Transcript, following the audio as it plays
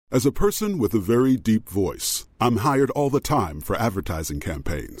As a person with a very deep voice, I'm hired all the time for advertising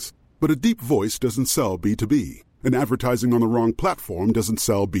campaigns. But a deep voice doesn't sell B2B, and advertising on the wrong platform doesn't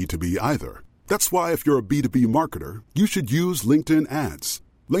sell B2B either. That's why if you're a B2B marketer, you should use LinkedIn ads.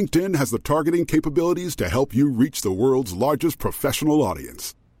 LinkedIn has the targeting capabilities to help you reach the world's largest professional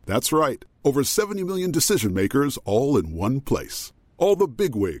audience. That's right, over 70 million decision makers all in one place. All the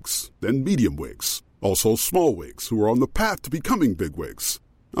big wigs, then medium wigs, also small wigs who are on the path to becoming big wigs.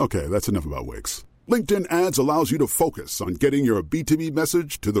 Okay, that's enough about wigs. LinkedIn ads allows you to focus on getting your B2B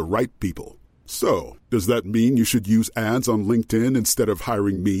message to the right people. So, does that mean you should use ads on LinkedIn instead of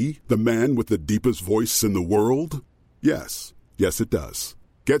hiring me, the man with the deepest voice in the world? Yes. Yes, it does.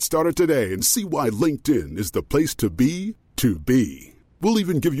 Get started today and see why LinkedIn is the place to be to be. We'll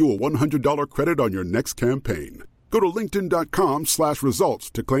even give you a $100 credit on your next campaign. Go to linkedin.com/results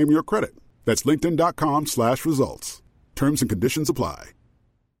to claim your credit. That's linkedin.com/results. Terms and conditions apply.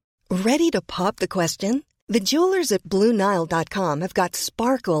 Ready to pop the question? The jewelers at BlueNile.com have got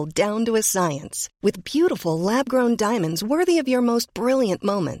sparkle down to a science with beautiful lab-grown diamonds worthy of your most brilliant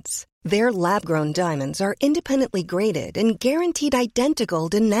moments. Their lab-grown diamonds are independently graded and guaranteed identical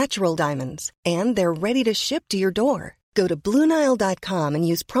to natural diamonds, and they're ready to ship to your door. Go to BlueNile.com and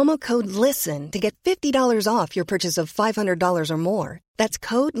use promo code LISTEN to get $50 off your purchase of $500 or more. That's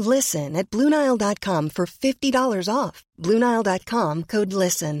code LISTEN at BlueNile.com for $50 off. BlueNile.com, code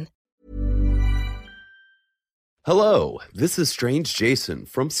LISTEN. Hello, this is Strange Jason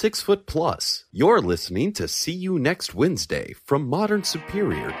from 6 Foot Plus. You're listening to See You Next Wednesday from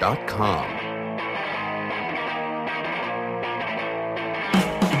ModernSuperior.com.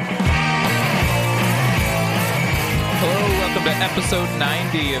 Welcome to episode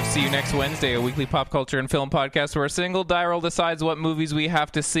 90 of See You Next Wednesday, a weekly pop culture and film podcast where a single die roll decides what movies we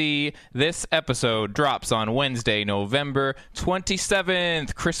have to see. This episode drops on Wednesday, November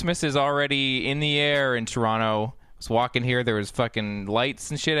 27th. Christmas is already in the air in Toronto. I was walking here, there was fucking lights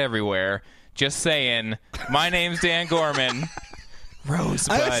and shit everywhere. Just saying. My name's Dan Gorman.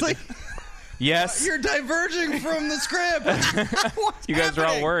 Rosebud. I was like, yes. You're diverging from the script. You guys are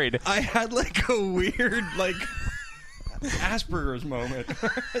all worried. I had like a weird, Asperger's moment.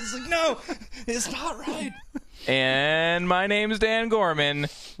 It's like, no, it's not right. And my name's Dan Gorman.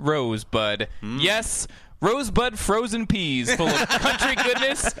 Rosebud. Yes, Rosebud frozen peas full of country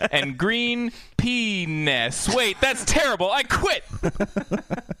goodness and green pea-ness. Wait, that's terrible. I quit.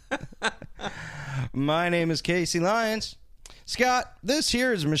 My name is Casey Lyons. Scott, this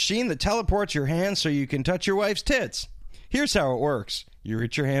here is a machine that teleports your hands so you can touch your wife's tits. Here's how it works. You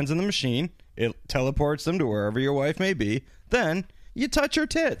reach your hands in the machine. It teleports them to wherever your wife may be. Then, you touch her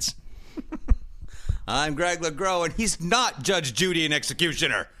tits. I'm Greg LeGros, and he's not Judge Judy and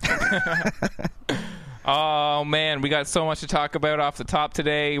Executioner. Oh, man, we got so much to talk about off the top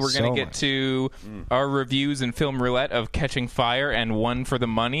today. We're going to get to our reviews and film roulette of Catching Fire and One for the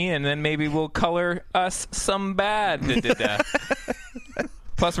Money, and then maybe we'll color us some bad.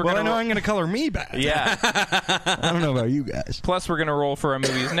 Plus, I know I'm going to color me bad. Yeah. I don't know about you guys. Plus, we're going to roll for our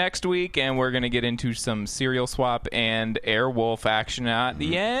movies next week, and we're going to get into some Serial Swap and Airwolf action at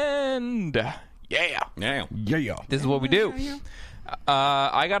the end. Yeah. This is what we do.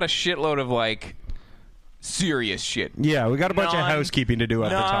 I got a shitload of, serious shit. Yeah, we got a bunch of housekeeping to do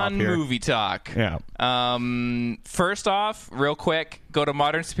at the top here. Non-movie talk. Yeah. First off, real quick, go to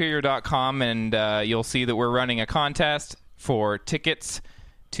modernsuperior.com, and you'll see that we're running a contest for tickets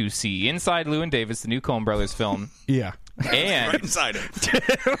to see Inside Llewyn Davis, the new Coen Brothers film. Yeah. And right inside him.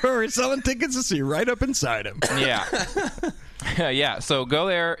 We're selling tickets to see right up inside him. Yeah. Yeah, so go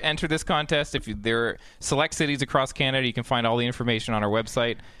there, enter this contest. There are select cities across Canada. You can find all the information on our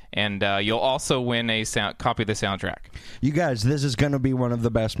website, and you'll also win a copy of the soundtrack. You guys, this is going to be one of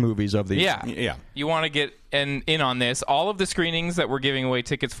the best movies of the year. Yeah. You want to get in on this. All of the screenings that we're giving away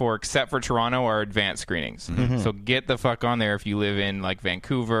tickets for, except for Toronto, are advanced screenings. Mm-hmm. So get the fuck on there if you live in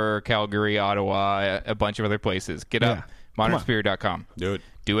Vancouver, Calgary, Ottawa, a bunch of other places. Get up. ModernSuperior.com.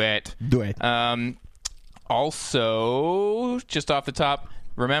 Do it. Also, just off the top,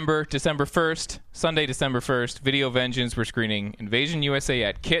 remember, December 1st, Sunday, December 1st, Video Vengeance, we're screening Invasion USA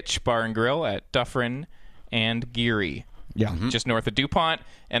at Kitsch Bar and Grill at Dufferin and Geary. Yeah. Just north of DuPont.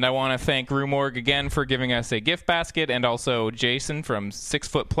 And I want to thank Rue Morgue again for giving us a gift basket. And also Jason from 6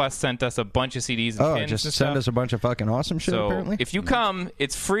 Foot Plus sent us a bunch of CDs and pins just and send stuff. us a bunch of fucking awesome shit, so apparently. If you come,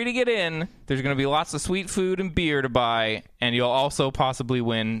 it's free to get in. There's going to be lots of sweet food and beer to buy. And you'll also possibly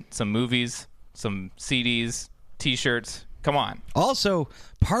win some movies, some CDs, T-shirts, Come on. Also,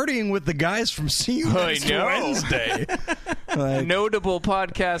 partying with the guys from See You Next know. Wednesday. Like, Notable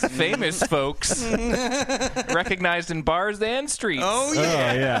podcast famous folks. Recognized in bars and streets. Oh,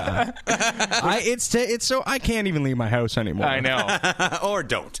 yeah. It's so I can't even leave my house anymore. I know. Or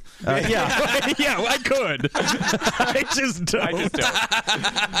don't. Yeah, I could. I just don't. I just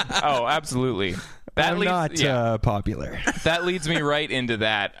don't. Oh, absolutely. I'm not popular. That leads me right into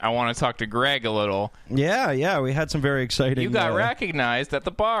that. I want to talk to Greg a little. Yeah, we had some very exciting... You got recognized at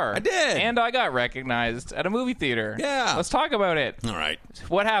the bar. I did. And I got recognized at a movie theater. Yeah. Let's talk about it. All right.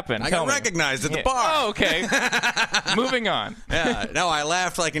 What happened? I Tell got me. recognized at the bar. Oh, okay. Moving on. Yeah. No, I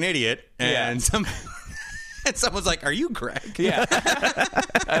laughed like an idiot, and someone's like, "Are you Greg?" Yeah.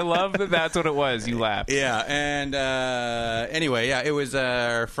 I love that that's what it was. You laughed. Yeah, and anyway, yeah, it was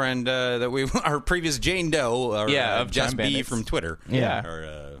our friend our previous Jane Doe, of Jess Time B Bandits. from Twitter. Yeah.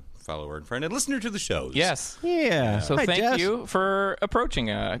 Our follower and friend and listener to the shows. Yes. Yeah. So Hi, thank Jess. you for approaching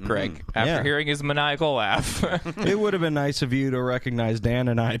Greg after hearing his maniacal laugh. It would have been nice of you to recognize Dan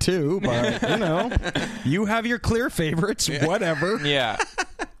and I, too, but, you have your clear favorites, whatever. Yeah.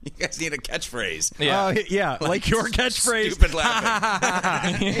 You guys need a catchphrase. Yeah. Like your catchphrase. Stupid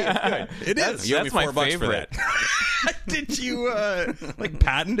laughing. It is. You owe me That's my $4 for favorite. that. Did you,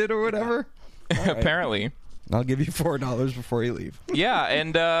 patent it or whatever? Apparently. I'll give you $4 before you leave. Yeah,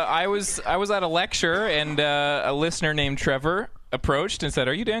 and I was at a lecture, and a listener named Trevor approached and said,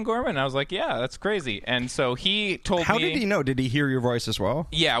 "Are you Dan Gorman?" And I was like, "Yeah, that's crazy." And so he told me. How did he know? Did he hear your voice as well?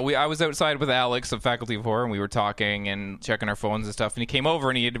 Yeah, I was outside with Alex of Faculty of Horror, and we were talking and checking our phones and stuff. And he came over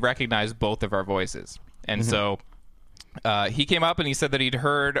and he had recognized both of our voices. And so he came up and he said that he'd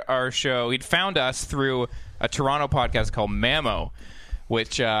heard our show. He'd found us through a Toronto podcast called Mamo,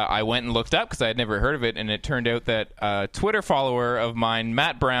 which I went and looked up because I had never heard of it. And it turned out that a Twitter follower of mine,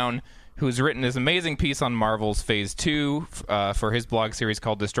 Matt Brown, who's written this amazing piece on Marvel's Phase 2 for his blog series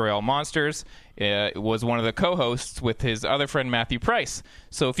called Destroy All Monsters, was one of the co-hosts with his other friend Matthew Price.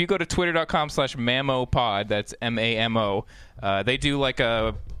 So if you go to twitter.com/mamopod, that's MAMO, they do like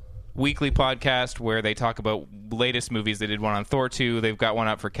a weekly podcast where they talk about latest movies. They did one on Thor 2. They've got one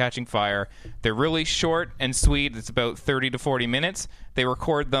up for Catching Fire. They're really short and sweet. It's about 30 to 40 minutes. They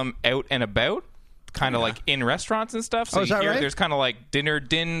record them out and about, kind of like in restaurants and stuff. So is that right? There's kind of like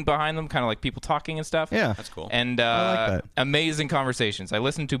din behind them, kind of like people talking and stuff. Yeah. That's cool. And I like that. amazing conversations. I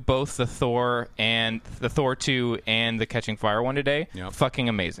listened to both the Thor 2 and the Catching Fire one today. Yep. Fucking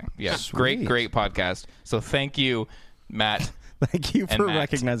amazing. Yeah. Sweet. Great podcast. So thank you, Matt. Thank you And for Matt.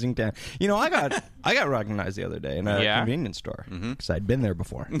 recognizing Dan. I got recognized the other day in a convenience store because I'd been there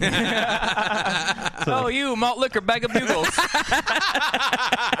before. Oh, you malt liquor bag of bugles.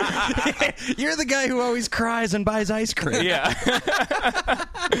 You're the guy who always cries and buys ice cream. Yeah.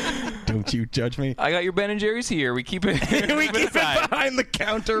 Don't you judge me. I got your Ben and Jerry's here. We keep it. We keep it behind the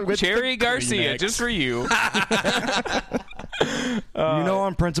counter with Cherry the Garcia, Kleenex. just for you.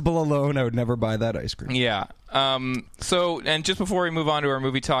 On principle alone, I would never buy that ice cream. Yeah. So, and just before we move on to our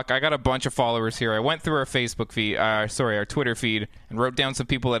movie talk, I got a bunch of followers here. I went through our Facebook feed, our Twitter feed, and wrote down some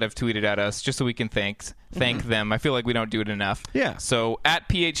people that have tweeted at us just so we can thank them. I feel like we don't do it enough. Yeah. So at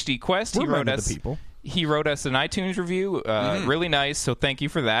PhD Quest, We're he wrote men of us. the people. He wrote us an iTunes review, really nice. So thank you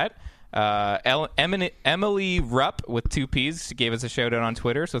for that. Emily Rupp with 2 P's she gave us a shout out on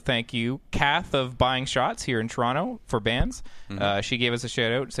Twitter, so thank you. Kath of Buying Shots here in Toronto for bands, she gave us a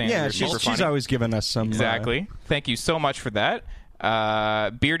shout out saying Yeah, you're super she's funny. always given us some. Exactly. Thank you so much for that.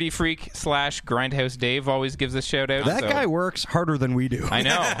 Beardy Freak / Grindhouse Dave always gives a shout out. That guy works harder than we do. I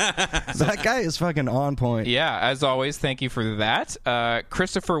know. That guy is fucking on point. Yeah, as always, thank you for that.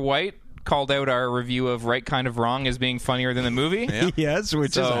 Christopher White called out our review of Right Kind of Wrong as being funnier than the movie. Yes,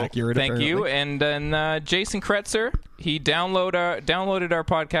 which is accurate. Thank you. apparently. And then Jason Kretzer, he downloaded our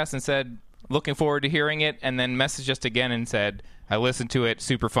podcast and said, looking forward to hearing it, and then messaged us again and said, I listened to it,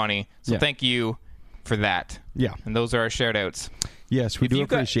 super funny. So Yeah. thank you for that. Yeah. And those are our shout outs. Yes, we do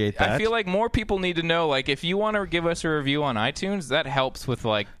appreciate that. I feel like more people need to know, like, if you want to give us a review on iTunes, that helps with,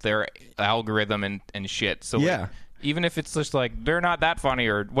 like, their algorithm and shit. So, Yeah. like, even if it's just like, they're not that funny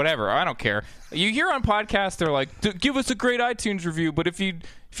or whatever, I don't care. You hear on podcasts, they're like, give us a great iTunes review, but if you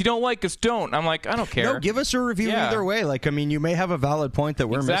don't like us, don't. I'm like, I don't care. No, give us a review Yeah. either way. Like, I mean, you may have a valid point that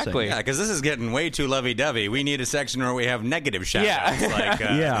we're Exactly. Yeah, because this is getting way too lovey-dovey. We need a section where we have negative shout-outs. Yeah. Like,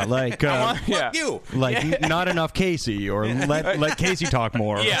 missing. Yeah, like, yeah. fuck you. like not enough Casey, or let Casey talk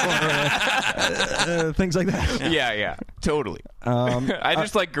more. Yeah. Or, things like that. Yeah, totally. I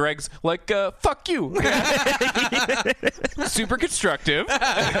just like Greg's, like, fuck you. Super constructive.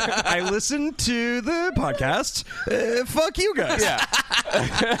 I listened to the podcast. Fuck you guys. Yeah.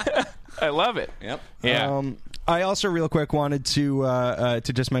 I love it. Yep. Yeah. I also real quick wanted to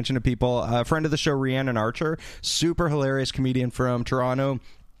just mention to people, a friend of the show, Rhiannon Archer, super hilarious comedian from Toronto.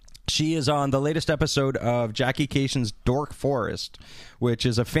 She is on the latest episode of Jackie Cation's Dork Forest, which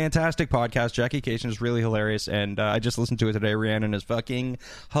is a fantastic podcast. Jackie Cation is really hilarious, and I just listened to it today. Rhiannon is fucking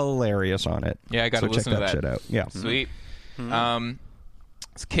hilarious on it. Yeah, I got to listen to that shit out. Yeah, sweet.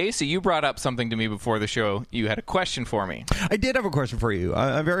 Casey, you brought up something to me before the show. You had a question for me. I did have a question for you.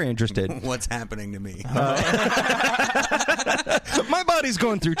 I'm very interested. What's happening to me? My body's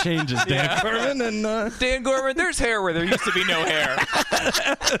going through changes, Dan Gorman, and Dan Gorman, there's hair where there used to be no hair.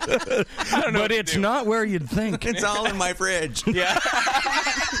 I don't know, but it's not where you'd think. It's all in my fridge. Yeah.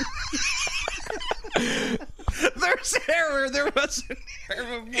 There's hair where there wasn't hair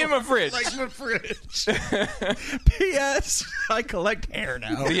In my fridge. Like my fridge. P.S. I collect hair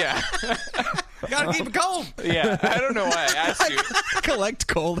now. Yeah. Gotta keep it cold. Yeah. I don't know why I asked you. I collect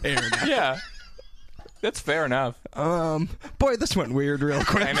cold hair now. Yeah. That's fair enough. Boy, this went weird real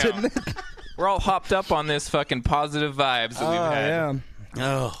quick, I know. didn't it? We're all hopped up on this fucking positive vibes that we've had. Yeah.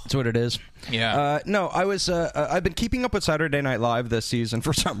 Oh, That's what it is. Yeah. No, I was. I've been keeping up with Saturday Night Live this season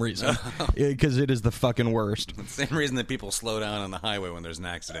for some reason because it is the fucking worst. the same reason that people slow down on the highway when there's an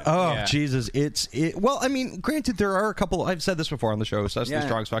accident. Oh Yeah. Jesus! Well, I mean, granted, there are a couple. I've said this before on the show. Cecily Yeah.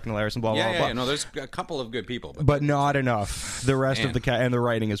 Strong's fucking hilarious and blah blah blah. Yeah. No, there's a couple of good people, But not enough. The rest of Man. the and the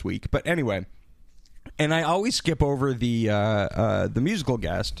writing is weak. But anyway. And I always skip over the musical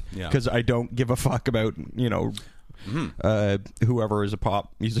guest Yeah. because I don't give a fuck about whoever is a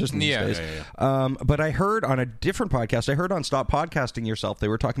pop musician these Yeah. days. Yeah. But I heard on a different podcast. I heard on Stop Podcasting Yourself. They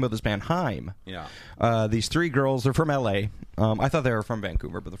were talking about this band Haim. Yeah. These three girls. They're from L.A. I thought they were from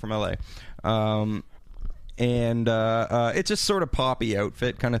Vancouver, but they're from L.A. And it's just sort of poppy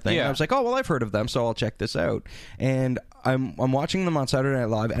outfit kind of thing. Yeah. And I was like, oh well, I've heard of them, so I'll check this out. And I'm watching them on Saturday Night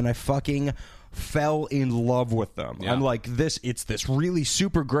Live, and I fucking fell in love with them. Yeah. I'm like, it's this really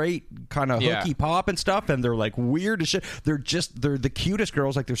super great kind of Yeah. hooky pop and stuff, and they're like weird as shit. They're the cutest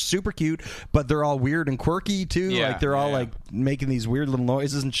girls, like they're super cute, but they're all weird and quirky too. Yeah. Like they're all Yeah. like making these weird little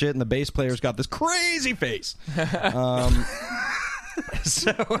noises and shit, and the bass player's got this crazy face.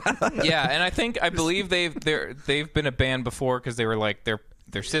 So Yeah, and I believe they've been a band before because they were like they're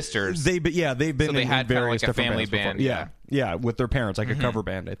sisters. they've been So they in had kinda various like a different family bands before. band, Yeah, yeah, with their parents, like a cover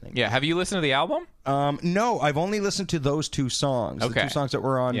band, I think. Yeah, have you listened to the album? No, I've only listened to those two songs, the Okay. two songs that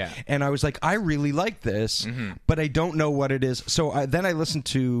were on, Yeah. and I was like, I really like this, but I don't know what it is. So then I listened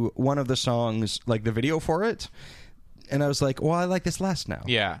to one of the songs, like the video for it, and I was like, well, I like this less now.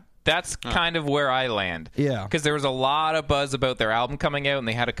 Yeah. That's kind of where I land. Yeah. Because there was a lot of buzz about their album coming out, and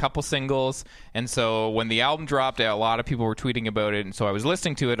they had a couple singles. And so when the album dropped, a lot of people were tweeting about it. And so I was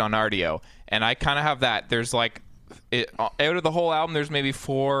listening to it on RDO. And I kind of have that. There's like, out of the whole album, there's maybe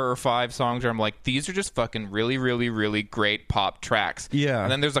 4 or 5 songs where I'm like, these are just fucking really, really, really great pop tracks. Yeah.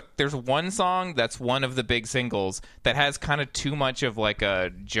 And then there's one song that's one of the big singles that has kind of too much of like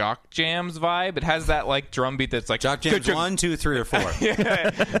a Jock Jams vibe. It has that like drum beat that's like Jock Jams 1, 2, 3, or 4.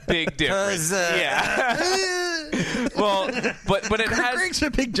 big difference. 'Cause, Yeah. Well, but it has. Greg's a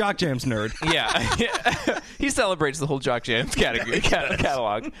big Jock Jams nerd. Yeah. He celebrates the whole Jock Jams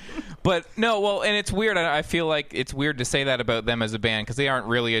catalog. But no, well, and it's weird. I feel like it's weird to say that about them as a band because they aren't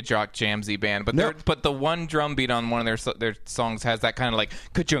really a Jock Jamsy band. But but the one drum beat on one of their songs has that kind of like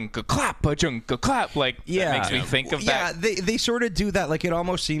ka-chunka clap, ka-chunka clap. Like that makes me think of yeah, that. they sort of do that. Like it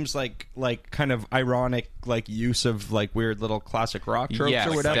almost seems like kind of ironic, like use of like weird little classic rock tropes Yes,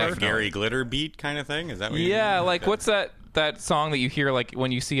 or whatever. definitely. Gary Glitter beat kind of thing? Is that what you Yeah, mean? like what's that song that you hear like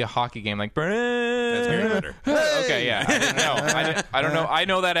when you see a hockey game, like That's Gary Glitter. Okay, yeah. I didn't know. I don't know. I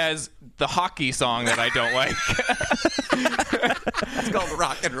know that as the hockey song that I don't like. It's called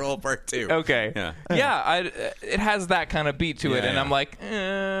Rock and Roll Part 2. Okay. Yeah. It has that kind of beat to it, Yeah, and yeah. I'm like,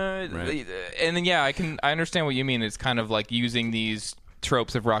 Right. and then I understand what you mean. It's kind of like using these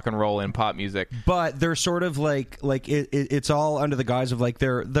tropes of rock and roll in pop music. But they're sort of like it's all under the guise of like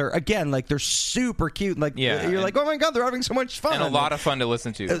they're again like they're super cute. Like Yeah, you're and- like, oh my god, they're having so much fun And a lot of fun to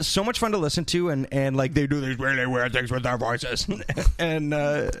listen to. so much fun to listen to, and like they do these really weird things with their voices, and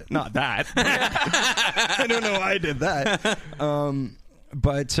not that. I don't know why I did that.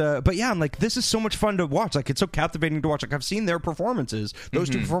 But yeah, I'm like, this is so much fun to watch. Like, it's so captivating to watch. Like, I've seen their performances, those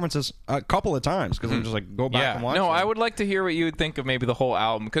two performances, a couple of times because I'm just like, go back and watch. No, them. I would like to hear what you would think of maybe the whole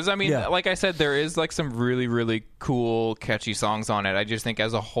album because I mean, Yeah. like I said, there is like some really, really cool, catchy songs on it. I just think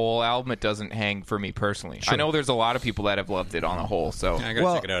as a whole album, it doesn't hang for me personally. I know there's a lot of people that have loved it on a whole, so I gotta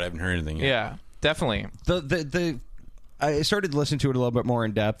Well- check it out. I haven't heard anything yet. yeah, definitely. the I started to listen to it a little bit more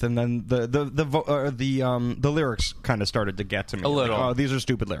in depth, and then the lyrics kind of started to get to me. A little. Like, oh, these are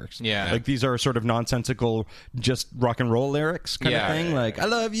stupid lyrics. Yeah. Like these are sort of nonsensical, just rock and roll lyrics kind of thing. Like I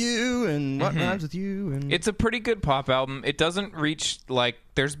love you and what rhymes with you. And It's a pretty good pop album. It doesn't reach like.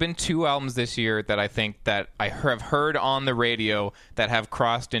 There's been 2 albums this year that I think that I have heard on the radio that have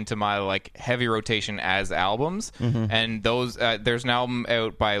crossed into my like heavy rotation as albums, and those there's an album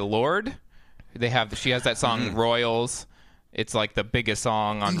out by Lorde. She has that song Royals. It's like the biggest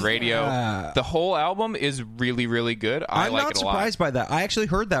song on radio. The whole album is really, really good. I'm like not it a lot. surprised by that. I actually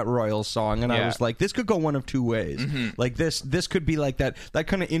heard that Royals song, and I was like, this could go one of 2 ways. Like this could be like that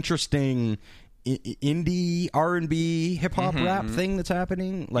kind of interesting indie R&B hip hop rap thing that's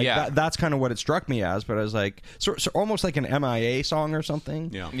happening. Like that's kind of what it struck me as. But I was like, so almost like an MIA song or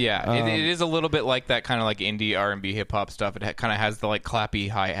something. Yeah, it is a little bit like that kind of like indie R&B hip hop stuff. It kind of has the like clappy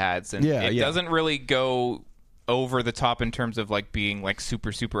hi hats, and it doesn't really go over the top in terms of like being like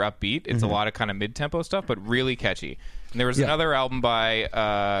super upbeat. It's a lot of kind of mid-tempo stuff, but really catchy. And there was another album by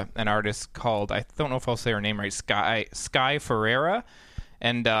an artist called, I don't know if I'll say her name right, Sky Ferreira,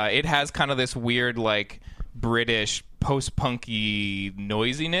 and it has kind of this weird like British post-punky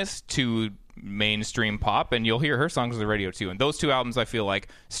noisiness to mainstream pop, and you'll hear her songs on the radio too. And those 2 albums I feel like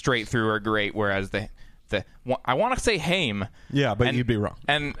straight through are great, whereas I want to say Haim. Yeah, but you'd be wrong.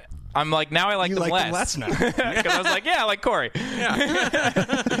 And I'm like, now I like them less. Now. Because I was like, yeah, I like Corey.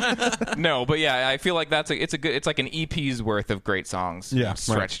 Yeah. No, but yeah, I feel like it's like an EP's worth of great songs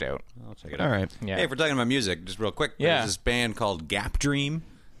stretched out. I'll check it out. All right. Yeah. Hey, if we're talking about music, just real quick, there's this band called Gap Dream.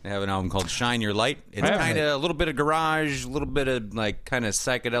 They have an album called Shine Your Light. It's kind of a little bit of garage, a little bit of like kind of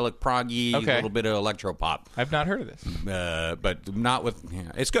psychedelic proggy, a little bit of electro pop. I've not heard of this. But not with.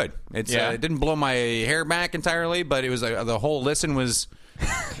 It's good. It's it didn't blow my hair back entirely, but it was the whole listen was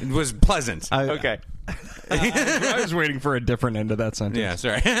pleasant. Okay. I was waiting for a different end of that sentence. Yeah,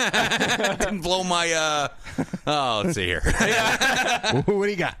 sorry. Didn't blow my. Let's see here. What do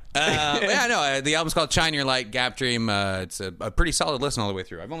you got? The album's called Shine Your Light, Gap Dream. It's a pretty solid listen all the way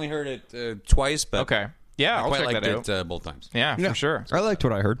through. I've only heard it twice, but Okay. Yeah, I I'll quite check liked that out. it both times. Yeah, for sure. I liked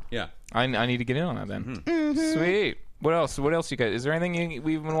what I heard. Yeah. I need to get in on that then. Sweet. What else? What else you guys? Is there anything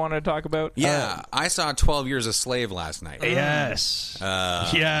we even want to talk about? Yeah, I saw 12 Years a Slave last night. Yes.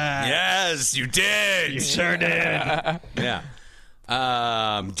 Yes, you did. You sure did. Yeah.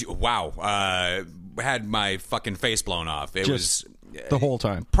 Wow. Had my fucking face blown off. It was the whole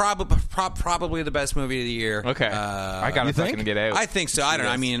time. Probably the best movie of the year. Okay. I gotta you think? fucking get out. I think so. I don't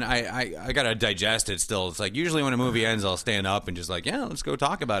know. I mean, I gotta digest it still. It's like usually when a movie ends, I'll stand up and just like, yeah, let's go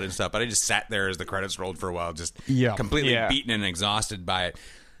talk about it and stuff. But I just sat there as the credits rolled for a while, just completely beaten and exhausted by it.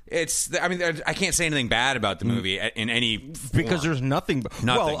 I mean, I can't say anything bad about the movie in any because there's nothing.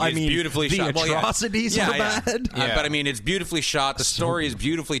 Well, I it's mean, beautifully the shot. atrocities are bad. But I mean, it's beautifully shot. The story is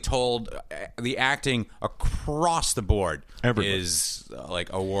beautifully told. The acting across the board is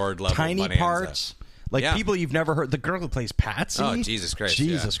like award level. Tiny bonanza. parts. Like people you've never heard. The girl who plays Patsy. Oh, Jesus Christ.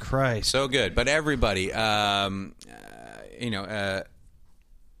 Jesus Christ. So good. But everybody, the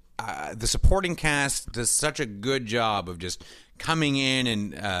supporting cast does such a good job of just coming in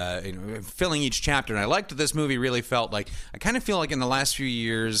and filling each chapter. And I liked that this movie really felt like, I kind of feel like in the last few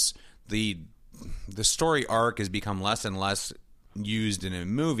years, the story arc has become less and less used in a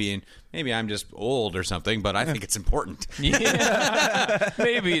movie, and maybe I'm just old or something, but I think it's important. Yeah.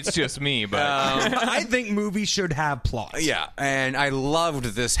 Maybe it's just me, but I think movies should have plots. Yeah, and I loved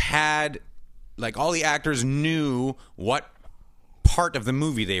this had, like, all the actors knew what part of the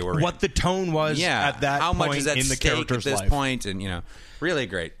movie they were in. What the tone was at that how point much is at in the stake character's at this life. point, and really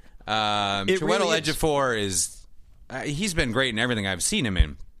great. Chiwetel really is. Ejiofor is he's been great in everything I've seen him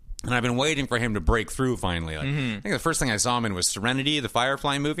in. And I've been waiting for him to break through finally. Like, I think the first thing I saw him in was Serenity, the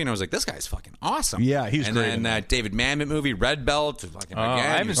Firefly movie, and I was like, this guy's fucking awesome. Yeah, he's and great then in that David Mamet movie, Red Belt, fucking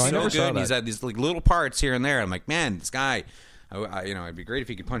again, he's I so never saw good. that. He's had these like little parts here and there. I'm like, man, this guy, it'd be great if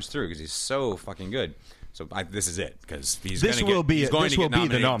he could punch through because he's so fucking good. So this is it because he's This going will be to get the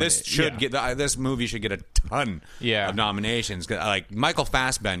nominee. This should get this movie should get a ton of nominations. Like Michael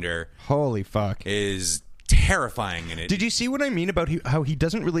Fassbender, Holy fuck, is terrifying in it. Did you see what I mean about how he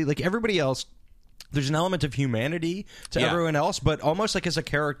doesn't really, like everybody else, there's an element of humanity to everyone else, but almost like as a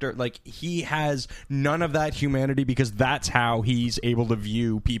character, like he has none of that humanity because that's how he's able to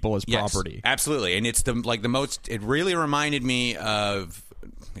view people as property. Absolutely. And it's the most, it really reminded me of,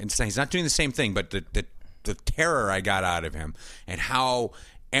 he's not doing the same thing, but the terror I got out of him and how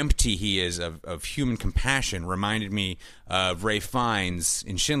empty he is of human compassion reminded me of Ralph Fiennes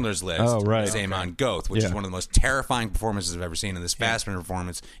in Schindler's List. Oh, right. As Amon Goth, which is one of the most terrifying performances I've ever seen. And this Fassbender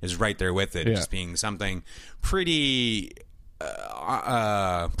performance is right there with it, just being something pretty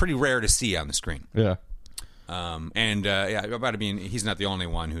rare to see on the screen. Yeah. He's not the only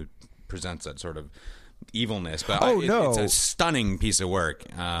one who presents that sort of evilness, but no. it's a stunning piece of work.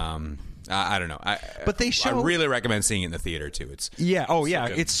 I don't know. But they show. I really recommend seeing it in the theater too. It's It's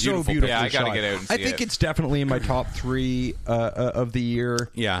so beautiful. beautifully Yeah, I gotta shot. get out and see I think it. it's definitely in my top 3 of the year.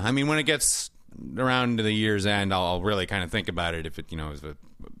 Yeah, I mean, when it gets around to the year's end, I'll really kind of think about it. If it, is a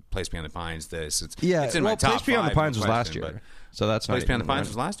Place Beyond the Pines, it's in my top Place Beyond the 5, Pines no was last question, year, but so that's not Place Beyond the even Pines right.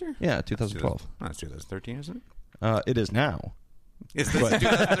 was last year. Yeah, 2012. No, it's 2013, isn't it? It is now. Is this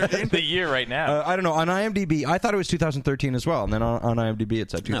 2013? The year right now. I don't know. On IMDb, I thought it was 2013 as well, and then on IMDb it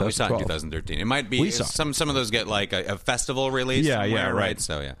said 2012. No, we saw it in 2013. It might be We saw it. some of those get like a festival release. Yeah, somewhere, yeah, right. right.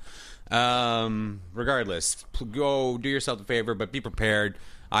 So yeah. Regardless, go do yourself a favor, but be prepared.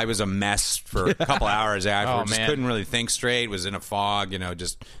 I was a mess for a couple hours after. Just man. couldn't really think straight. Was in a fog,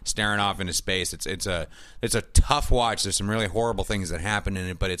 just staring off into space. It's a tough watch. There's some really horrible things that happen in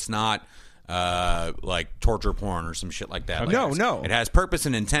it, but it's not like torture porn or some shit like that. No, Like, no. It has purpose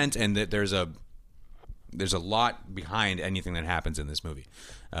and intent, and that there's a lot behind anything that happens in this movie.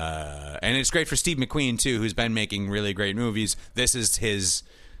 And it's great for Steve McQueen, too, who's been making really great movies. This is his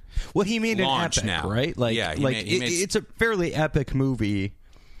Well, he made an launch epic, now. right? Like, Yeah, it's a fairly epic movie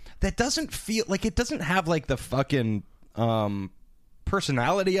that doesn't feel like it doesn't have like the fucking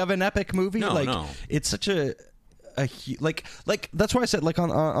personality of an epic movie. No. It's such a like that's why I said like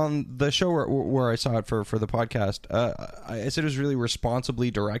on the show where I saw it for the podcast, I said it was really responsibly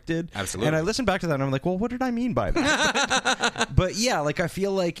directed. Absolutely. And I listened back to that and I'm like, well, what did I mean by that? But yeah, like I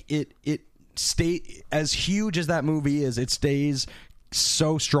feel like it stay as huge as that movie is, it stays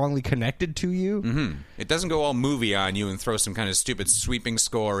so strongly connected to you. Mm-hmm. It doesn't go all movie on you and throw some kind of stupid sweeping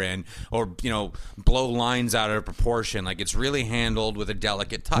score in, or blow lines out of proportion. Like, it's really handled with a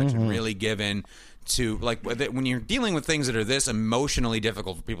delicate touch and really given to, like, when you're dealing with things that are this emotionally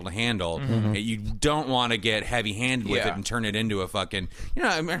difficult for people to handle, you don't want to get heavy-handed with it and turn it into a fucking,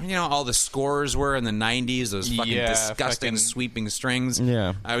 all the scores were in the 90s, those fucking disgusting sweeping strings.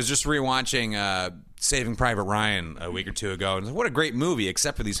 Yeah. I was just rewatching Saving Private Ryan a week or two ago, and what a great movie,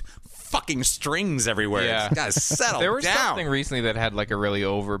 except for these fucking strings everywhere. Yeah. It's gotta settle There was down. something recently that had like a really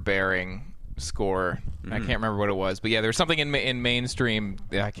overbearing score. I can't remember what it was, but yeah, there was something in mainstream.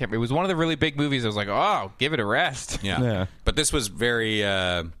 Yeah, I can't. It was one of the really big movies. I was like, oh, give it a rest. Yeah. But this was very,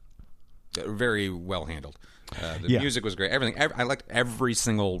 very well handled. The music was great. Everything. I liked every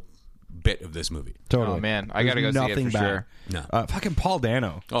single bit of this movie. Totally. Oh man, I gotta There's go see nothing it for bad. sure. No. Fucking Paul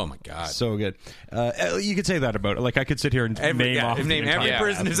Dano. Oh my god. So good. You could say that about it. Like, I could sit here and name off the name every entire-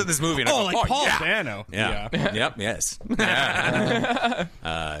 person who's in this movie. And I go, Paul yeah. Dano. Yeah. Yep. Yes.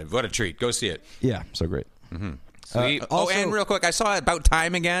 What a treat. Go see it. Yeah, so great. Sweet. Also- and real quick, I saw About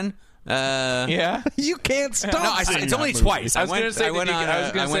Time again. Yeah. You can't stop. No, it's only twice. I was gonna say, I went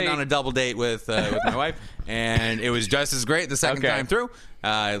on a double date with my wife, and it was just as great the second Okay. time through.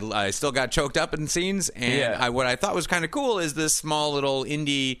 I still got choked up in scenes, and what I thought was kind of cool is this small little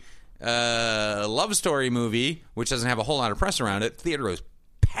indie love story movie, which doesn't have a whole lot of press around it. Theater was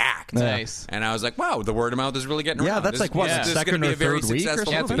packed. Nice. And I was like, wow, the word of mouth is really getting Yeah, around. that's This- like, what, this is second gonna be or a very third week or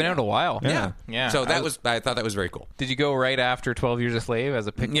successful Yeah, it's movie. been out a while. Yeah. Yeah. So I thought that was very cool. Did you go right after 12 Years a Slave as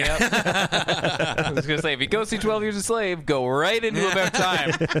a pick-me-up? I was going to say, if you go see 12 Years a Slave, go right into About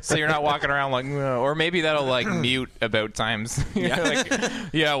Time. So you're not walking around like, or maybe that'll like mute About Times.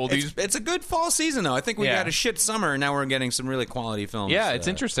 It's a good fall season, though. I think we Yeah. had a shit summer, and now we're getting some really quality films. Yeah, it's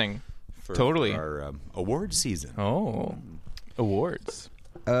interesting. for Totally. our award season. Oh, awards.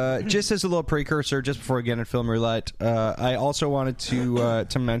 Just as a little precursor, just before we get into Film Roulette, I also wanted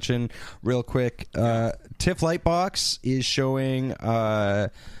to mention real quick, TIFF Lightbox is showing... I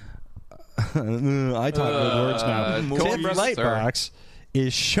talk good words now. Coen TIFF Brothers, Lightbox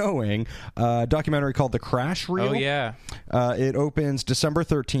is showing a documentary called The Crash Reel. Oh, yeah. It opens December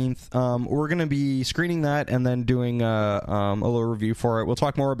 13th. We're going to be screening that and then doing a little review for it. We'll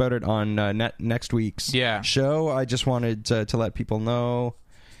talk more about it on next week's show. I just wanted to let people know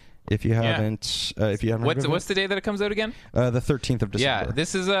if you haven't heard of What's the day that it comes out again? the 13th of December. Yeah,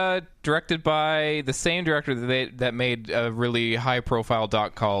 this is directed by the same director that made a really high-profile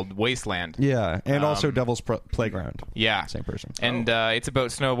doc called Wasteland. Yeah, and also Devil's Playground. Yeah. Same person. And it's about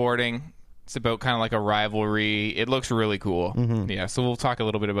snowboarding. It's about kind of like a rivalry. It looks really cool. Yeah, so we'll talk a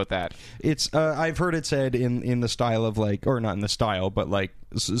little bit about that. It's I've heard it said in the style of like, or not in the style, but like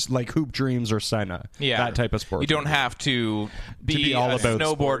Hoop Dreams or Senna. Yeah, that type of sport. You don't have to be all a about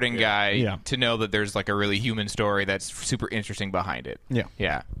snowboarding sport, guy to know that there's like a really human story that's super interesting behind it.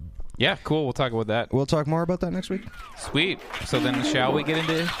 Yeah, cool. We'll talk about that. We'll talk more about that next week. Sweet. So then, shall we get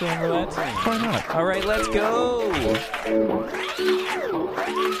into Film Roulette? Why not? All right, let's go.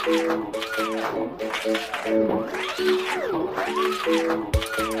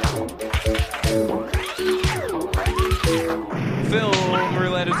 Film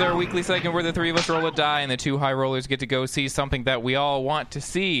Roulette is our weekly segment where the three of us roll a die and the two high rollers get to go see something that we all want to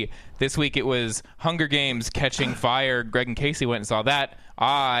see. This week it was Hunger Games Catching Fire. Greg and Casey went and saw that.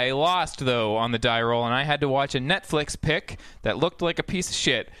 I lost, though, on the die roll, and I had to watch a Netflix pick that looked like a piece of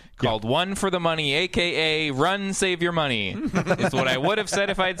shit called One for the Money, a.k.a. Run, Save Your Money, is what I would have said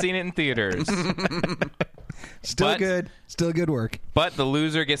if I'd seen it in theaters. Still good work. But the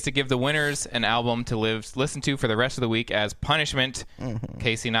loser gets to give the winners an album to listen to for the rest of the week as punishment.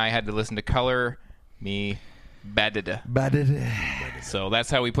 Casey and I had to listen to Color Me Badded. So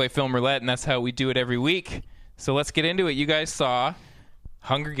that's how we play Film Roulette, and that's how we do it every week. So let's get into it. You guys saw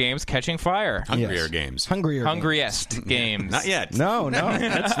Hunger Games Catching Fire. Hungrier Games. Hungriest games. Not yet. No.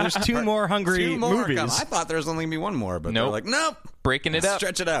 There's two more hungry movies. I thought there was only going to be one more, but they're like, nope. Breaking it up.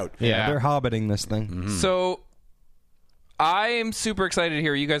 Stretch it out. Yeah, they're hobbiting this thing. So I am super excited to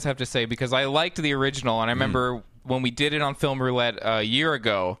hear what you guys have to say because I liked the original, and I remember when we did it on Film Roulette a year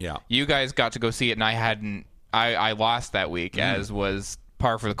ago, you guys got to go see it, and I hadn't. I lost that week, as was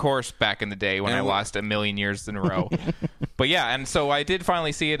par for the course back in the day when I lost a million years in a row. But yeah, and so I did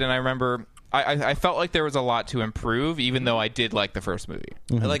finally see it, and I remember I felt like there was a lot to improve, even though I did like the first movie.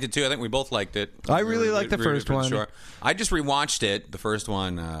 I liked it too. I think we both liked it. I really liked the first one. Sure. I just rewatched it, the first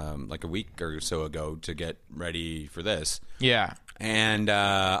one, like a week or so ago to get ready for this. Yeah. And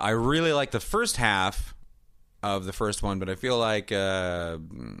I really liked the first half of the first one, but I feel like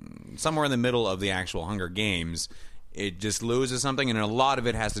somewhere in the middle of the actual Hunger Games, it just loses something, and a lot of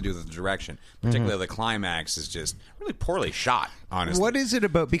it has to do with the direction. Particularly the climax is just really poorly shot, honestly. What is it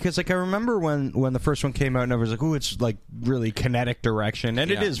about? Because like I remember when the first one came out, and I was like, "Ooh, it's like really kinetic direction," and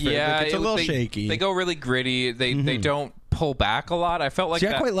it is. Like, it's a little shaky. They go really gritty. They don't pull back a lot. I felt like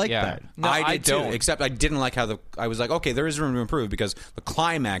I quite like that. No, I did too, except I didn't like how I was like, okay, there is room to improve because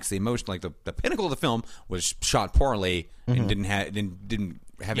the emotion, like the pinnacle of the film was shot poorly and didn't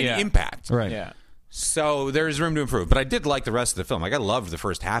have any impact. Right. Yeah. So there's room to improve, but I did like the rest of the film. Like I loved the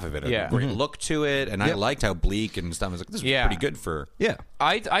first half of it. It had a great look to it, and I liked how bleak and stuff. I was like, this is pretty good for. Yeah,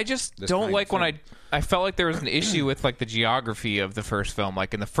 I just don't like when I felt like there was an issue with like the geography of the first film.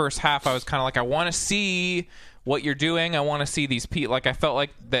 Like in the first half, I was kind of like, I want to see what you're doing. I want to see these people. Like I felt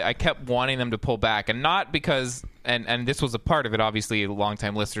like that I kept wanting them to pull back, and not because. And this was a part of it. Obviously,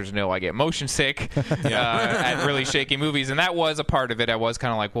 longtime listeners know I get motion sick at really shaky movies, and that was a part of it. I was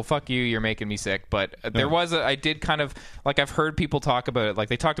kind of like, well, fuck you, you're making me sick. But I did kind of, like I've heard people talk about it, like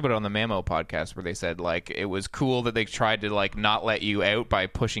they talked about it on the Mamo podcast where they said like it was cool that they tried to like not let you out by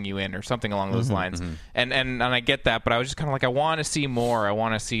pushing you in or something along those lines. And I get that, but I was just kind of like, I want to see more. I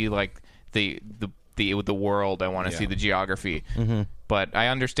want to see like the world. I want to see the geography. But I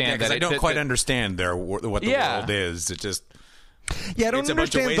understand that I don't quite understand what the world is. It just I don't it's a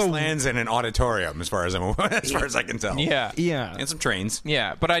bunch of wastelands and an auditorium, as far as I can tell. Yeah, and some trains.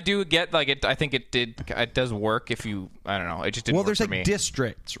 Yeah, but I do get like it. I think it does work if you. I don't know. It just didn't. Well, work there's for like me.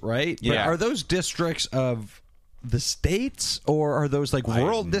 districts, right? Yeah. But are those districts of the states, or are those like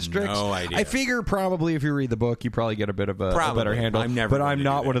world districts? No idea. I figure probably if you read the book, you probably get a bit of a better handle. I'm never. But I'm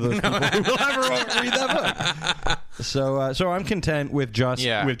not one of those people who will ever read that book. So I'm content with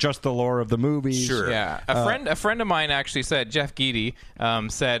just the lore of the movies. Sure. Yeah. A friend of mine actually said, Jeff Geedy,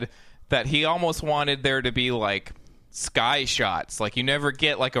 said that he almost wanted there to be like sky shots, like you never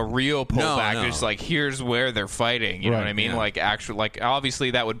get like a real pullback. No. Just like here's where they're fighting. You know what I mean? Like actually, like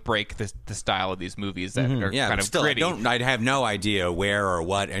obviously that would break the style of these movies that are kind of still, gritty. I'd have no idea where or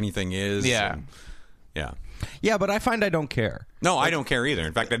what anything is. Yeah. Yeah, but I find I don't care. No, I don't care either.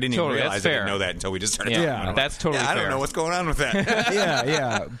 In fact, I didn't even realize I didn't know that until we just started talking about it. That's totally fair. I don't know what's going on with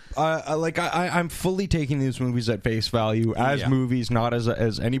that. I'm fully taking these movies at face value as movies, not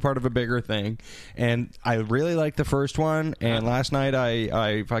as any part of a bigger thing. And I really like the first one. And last night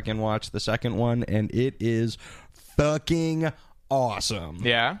I fucking watched the second one, and it is fucking awesome.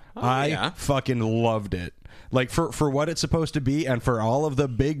 Yeah. I fucking loved it. Like for what it's supposed to be, and for all of the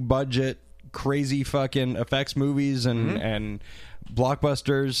big budget crazy fucking effects movies and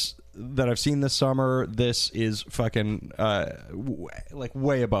blockbusters that I've seen this summer, this is fucking like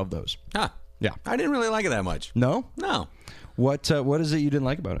way above those. Huh. Yeah. I didn't really like it that much. No? No. What is it you didn't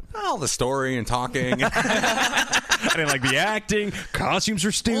like about it? All the story and talking. I didn't like the acting. Costumes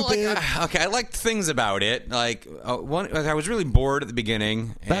are stupid. Well, I liked things about it. Like, I was really bored at the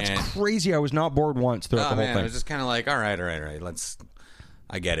beginning. That's and, crazy. I was not bored once throughout the whole man, thing. I was just kind of like, all right.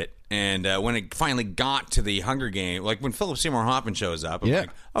 I get it. And when it finally got to the Hunger Game, like when Philip Seymour Hoffman shows up, I'm like,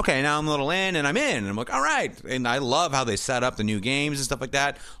 okay, now I'm a little in, and I'm in. And I'm like, all right. And I love how they set up the new games and stuff like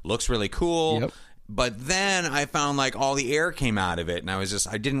that. Looks really cool. Yep. But then I found like all the air came out of it, and I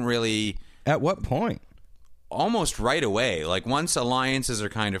didn't really... At what point? Almost right away. Like once alliances are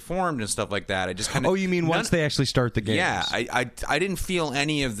kind of formed and stuff like that, I just kind of... Oh, you mean once they actually start the games? Yeah, I didn't feel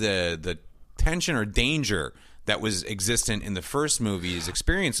any of the tension or danger that was existent in the first movie's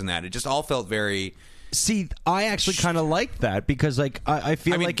experience in that. It just all felt very... See, I actually kind of like that because, like, I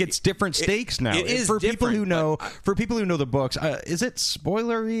feel like it's different stakes now. It is for people who know. different, For people who know the books, is it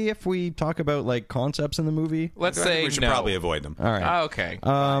spoilery if we talk about like concepts in the movie? Let's I say think we should no. probably avoid them. All right. Okay.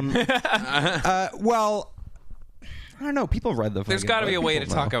 Well, I don't know. People read the. There's got to be a way to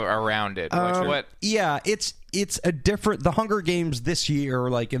talk around it. What? Yeah, it's a different. The Hunger Games this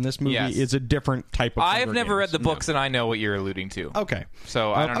year, like in this movie, Yes. is a different type of. I've Hunger never read Games. the books, and I know what you're alluding to. Okay,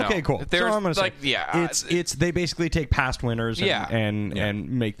 So I don't know. Okay, cool. There's so I'm gonna like, say, yeah, it's they basically take past winners, and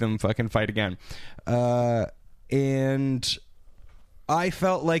make them fucking fight again, and I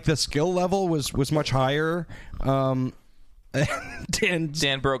felt like the skill level was much higher. Dan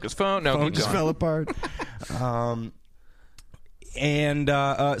broke his phone. No, phone keep just going. fell apart. And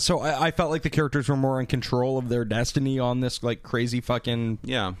so I felt like the characters were more in control of their destiny on this like crazy fucking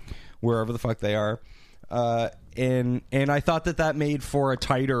wherever the fuck they are. And I thought that made for a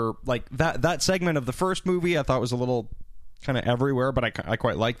tighter like that segment of the first movie. I thought was a little kind of everywhere, but I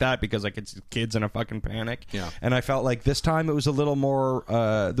quite like that because like it's kids in a fucking panic. Yeah. And I felt like this time it was a little more.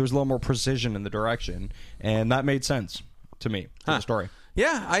 There was a little more precision in the direction, and that made sense to me for the story.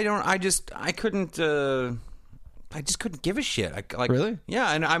 Yeah, I just couldn't give a shit. Really?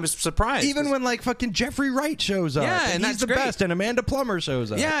 Yeah, and I was surprised. Even when like fucking Jeffrey Wright shows up, Yeah, and he's that's the great. best, and Amanda Plummer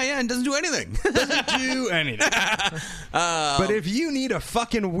shows up. Yeah, and doesn't do anything. do anything. But if you need a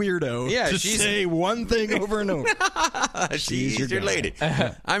fucking weirdo to say one thing over and over, she's your lady.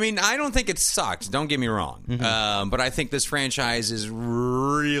 I mean, I don't think it sucked. Don't get me wrong. But I think this franchise is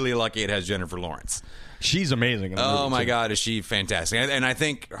really lucky it has Jennifer Lawrence. she's amazing. In the Oh movie, my too. God, is she fantastic? And I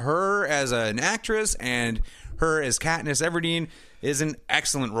think her as an actress and her as Katniss Everdeen is an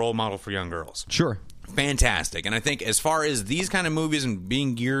excellent role model for young girls. Sure. Fantastic. And I think as far as these kind of movies and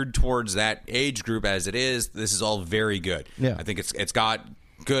being geared towards that age group as it is, this is all very good. Yeah. I think it's got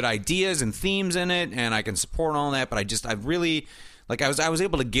good ideas and themes in it, and I can support all that, but I really like I was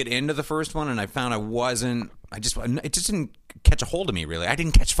able to get into the first one, and I found it just didn't catch a hold of me, really. I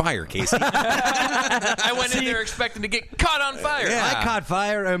didn't catch fire, Casey. I went in there expecting to get caught on fire. Yeah. I caught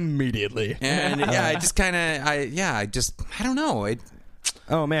fire immediately. And I just kind of I don't know.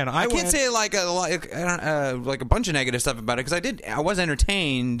 Oh man, I can't say like a bunch of negative stuff about it because I was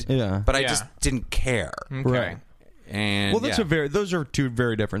entertained, but I just didn't care. Okay. Right. And Well, those are two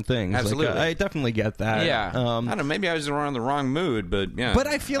very different things. Absolutely. Like, I definitely get that. Yeah. I don't know. Maybe I was in the wrong mood, but yeah. But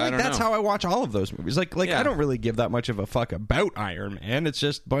I feel like that's how I watch all of those movies. Like Yeah. I don't really give that much of a fuck about Iron Man. It's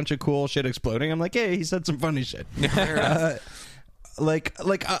just a bunch of cool shit exploding. I'm like, hey, he said some funny shit. I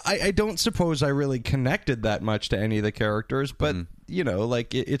don't suppose I really connected that much to any of the characters, but you know,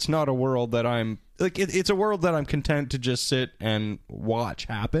 like it's not a world that I'm like. It's a world that I'm content to just sit and watch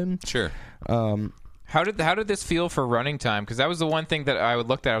happen. Sure. How did this feel for running time? Because that was the one thing that I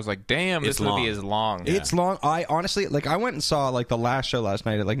looked at. I was like, damn, this movie is long. It's long. I honestly I went and saw like the last show last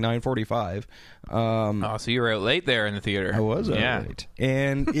night at like 9:45. Oh, so you were out late there in the theater. I was out late,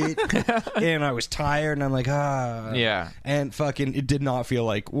 and and I was tired, and I'm like, Yeah. and fucking, it did not feel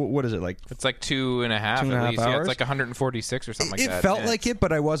like what is it like? It's like 2.5 at least. Yeah, hours? it's like 146 or something like that. It felt minutes. like it,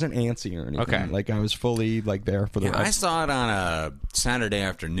 but I wasn't antsy or anything. Okay. Like I was fully like there for the Yeah, I saw it on a Saturday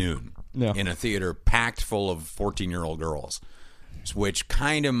afternoon in a theater packed full of 14-year-old girls, which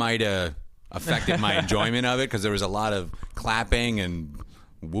kind of might have affected my enjoyment of it because there was a lot of clapping and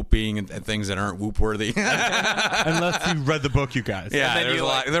whooping and things that aren't whoop worthy. Unless you read the book, you guys. Yeah, then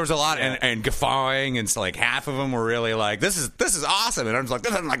there was a lot, and guffawing, and so like half of them were really like, "This is awesome," and I'm just like,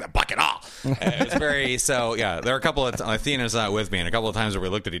 "This isn't like the book at all." It was very so. Yeah, there were a couple of Athena's not with me, and a couple of times where we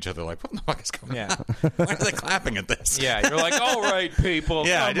looked at each other like, "What the fuck is going on? Why are they clapping at this?" Yeah, you're like, all right, people.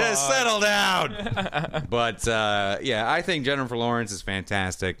 Yeah, come just on. settle down. But yeah, I think Jennifer Lawrence is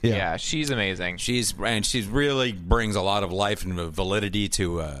fantastic. Yeah, she's amazing. She's really brings a lot of life and validity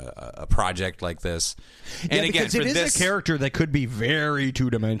to a project like this. And Yeah, again, because for it is this, a character that could be very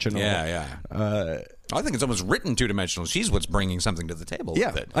two-dimensional. yeah. I think it's almost written two-dimensional. She's what's bringing something to the table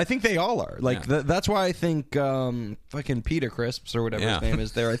Yeah, with it. I think they all are. Like that's why I think fucking Peter Crisps or whatever his name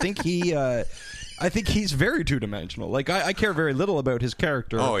is there. I think he's very two-dimensional. Like I care very little about his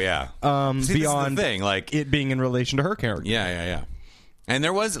character. Oh yeah. See, this is beyond the thing, like it being in relation to her character. Yeah. And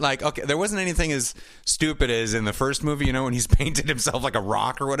there was there wasn't anything as stupid as in the first movie, you know, when he's painted himself like a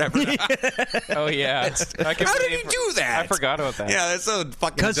rock or whatever. Oh yeah. How did he do that? I forgot about that. Yeah, that's so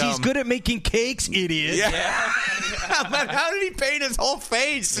fucking Because dumb. he's good at making cakes, idiot. Yeah. But how did he paint his whole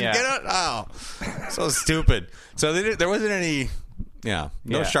face and Yeah. get out? Oh, so stupid. So there wasn't any. Yeah,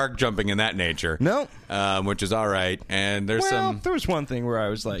 no Yeah. shark jumping in that nature. No. Which is all right. And there's Well, there was one thing where I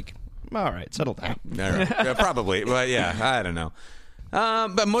was like, all right, settle down. all right. Yeah, probably, but yeah, I don't know.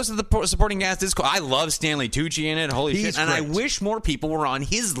 But most of the supporting cast is cool. I love Stanley Tucci in it. Holy He's shit! And I great. wish more people were on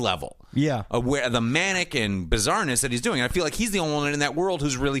his level. Yeah. Where the manic and bizarreness that he's doing. I feel like he's the only one in that world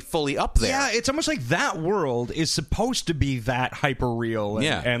who's really fully up there. Yeah, it's almost like that world is supposed to be that hyper real and,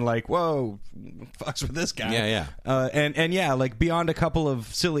 Yeah. and like, whoa, fucks with this guy. Yeah. And yeah, like beyond a couple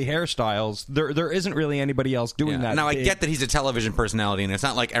of silly hairstyles, there isn't really anybody else doing that. Now I big- get that he's a television personality, and it's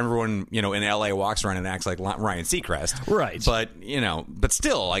not like everyone in LA walks around and acts like Ryan Seacrest, Right. But but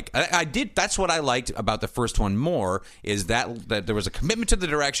still, like I did. That's what I liked about the first one more is that there was a commitment to the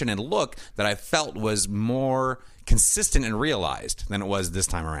direction and look that I felt was more consistent and realized than it was this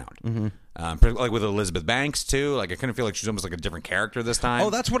time around. Mm-hmm. Like with Elizabeth Banks too. Like I kind of feel like she's almost like a different character this time. Oh,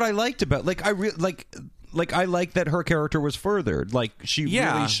 that's what I liked about. Like I I like that her character was furthered. Like she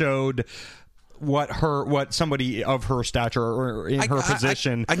really showed what somebody of her stature or in her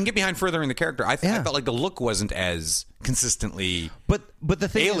position. I can get behind furthering the character. I felt like the look wasn't as consistently but the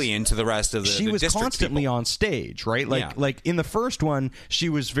thing alien to the rest of the she the was district constantly people. on stage, right? Like in the first one, she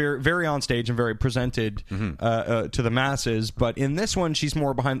was very very on stage and very presented to the masses. But in this one, she's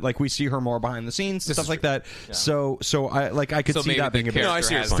more behind. Like we see her more behind the scenes and stuff like that. Yeah. So I could So see maybe that being the a bit No, I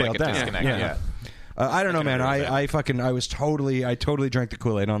see character what has you're like a saying. disconnect. Yeah. I don't know, man. agree with I totally drank the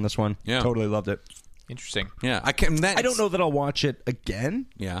Kool-Aid on this one. Yeah. Totally loved it. Interesting. Yeah, I don't know that I'll watch it again.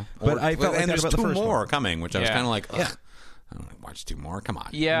 Yeah, but I felt like and that there's about the two first more one. coming, which I was Yeah. kind of like, ugh, I don't want to watch two more. Come on.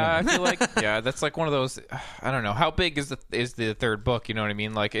 Yeah, I feel like that's like one of those. I don't know how big is the third book. You know what I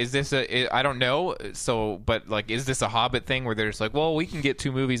mean? Like, is this I don't know. So, but like, is this a Hobbit thing where they're just like, well, we can get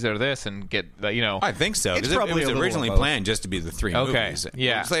 2 movies out of this and get I think so. It's 'cause probably it a was little originally of both. planned just to be the 3 Okay, movies.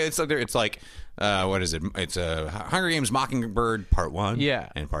 yeah. It's like what is it? It's Hunger Games Mockingbird Part 1 Yeah.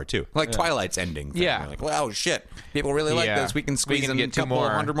 and Part 2. Like Twilight's ending thing. Yeah. You're like, well, shit. People really like Yeah. this. We can squeeze in a get 2 couple more.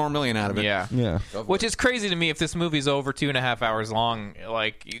 100 more million out of it. Yeah. Yeah. Which is crazy to me. If this movie's over 2.5 hours long,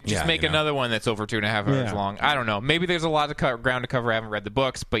 like you just Yeah, make you know. another one that's over 2.5 hours Yeah. long. I don't know. Maybe there's a lot of ground to cover. I haven't read the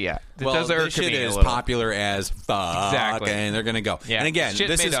books, but yeah, it Well, does this irk shit me a is little. popular as fuck, Exactly. and they're gonna go. Yeah. And again, shit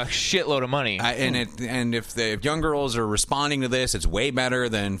this made is a shitload of money. and if young girls are responding to this, it's way better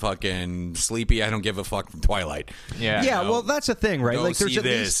than fucking Sleepy. I don't give a fuck from Twilight. yeah. Yeah, well, that's the thing, right? Go Like, there's see at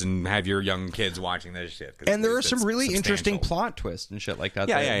this least, and have your young kids watching this shit. 'cause and there are it's some really interesting substantial. plot twists and shit like that.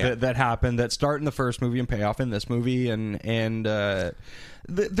 Yeah. That happen that start in the first movie and pay off in this movie, and it's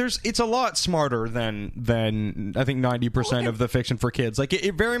a lot smarter than I think 90% of the fiction for kids. Like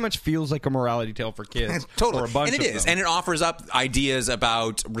it very much feels like a morality tale for kids. Totally, or a bunch and it of is, them. and it offers up ideas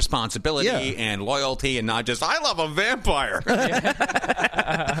about responsibility Yeah. and loyalty, and not just I love a vampire.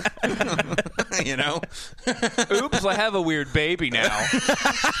 You know, Oops, I have a weird baby now.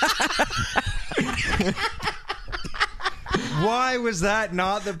 Why was that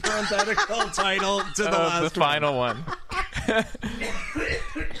not the parenthetical title to the last the final one.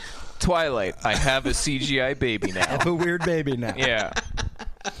 Twilight, I have a CGI baby now. one? A weird baby now. Yeah.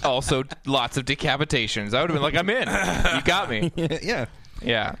 Also, lots of decapitations. I would have been like, I'm in. You got me. Yeah.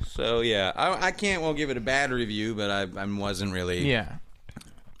 Yeah. so yeah, I can't well give it a bad review, but I wasn't really Yeah.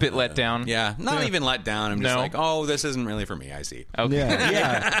 Bit let down. Yeah, not even let down. I'm just No. like, oh, this isn't really for me. I see. Okay.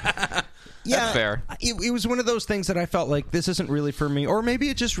 Yeah. Yeah, fair. It was one of those things that I felt like this isn't really for me, or maybe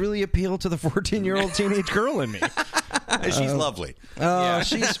it just really appealed to the 14-year-old teenage girl in me. She's lovely.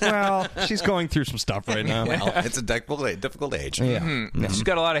 She's going through some stuff right now. Well, it's a difficult age. Yeah. She's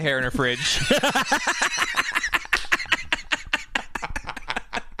got a lot of hair in her fridge.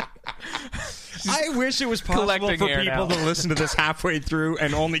 I wish it was possible collecting for hair people now. to listen to this halfway through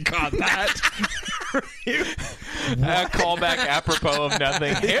and only caught that. A callback apropos of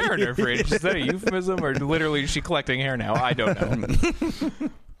nothing. Hair in her fridge. Is that a euphemism, or literally is she collecting hair now? I don't know.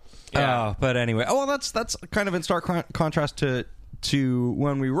 Yeah. But anyway, that's kind of in stark contrast to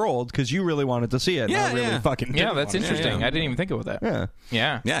when we rolled, because you really wanted to see it. Yeah, and I really yeah. fucking didn't Yeah, that's want to. interesting. yeah. I didn't even think about that. Yeah.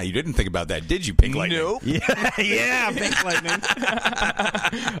 Yeah. Yeah, you didn't think about that, did you, Pink Lightning? Nope. Yeah, Pink Lightning.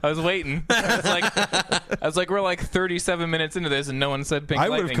 I was waiting. I was like, we're like 37 minutes into this, and no one said Pink I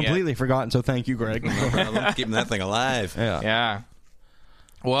Lightning would have completely forgotten, so thank you, Greg. Keeping that thing alive. Yeah. yet. Yeah.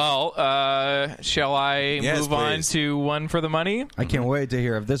 Well, shall I Yes, move on please. to One for the Money? I can't wait to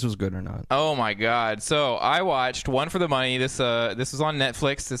hear if this was good or not. Oh my God! So I watched One for the Money. This was on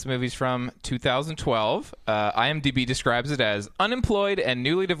Netflix. This movie's from 2012. IMDb describes it as unemployed and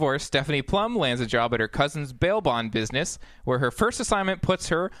newly divorced Stephanie Plum lands a job at her cousin's bail bond business, where her first assignment puts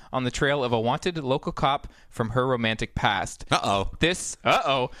her on the trail of a wanted local cop from her romantic past. This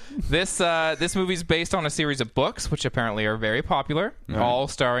movie's based on a series of books, which apparently are very popular, all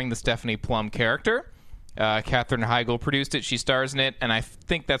starring the Stephanie Plum character. Katherine Heigl produced it. She stars in it, and I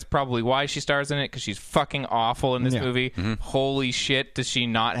think that's probably why she stars in it, because she's fucking awful in this movie. Holy shit, does she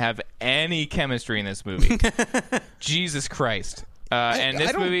not have any chemistry in this movie? Jesus Christ. And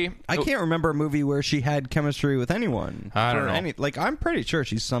this movie... I can't remember a movie where she had chemistry with anyone. I don't or know. I'm pretty sure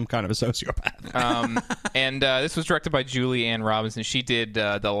she's some kind of a sociopath. And this was directed by Julie Ann Robinson. She did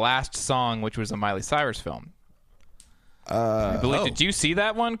The Last Song, which was a Miley Cyrus film. I believe. Did you see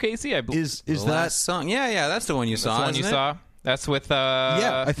that one, Casey? I believe Is The that last song? Yeah, that's the one you saw. the one you isn't it? saw. That's with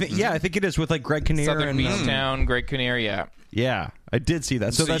yeah, I think it is with like Greg Kinnear Southern and Beach Town, Greg Kinnear. Yeah. yeah, I did see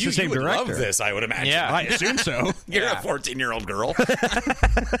that. So that's the same you would director. love this, I would imagine. Yeah. I assume so. You're a 14-year-old girl.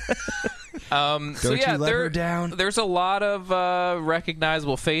 So yeah, you let her down? There's a lot of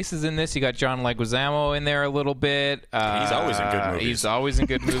recognizable faces in this. You got John Leguizamo in there a little bit. He's always in good movies. He's always in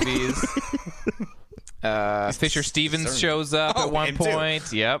good movies. Fisher Stevens shows up at one him too.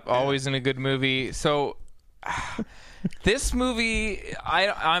 point. Yep, always in a good movie. So this movie,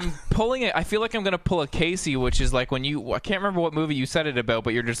 I'm pulling it. I feel like I'm going to pull a Casey, which is like when I can't remember what movie you said it about,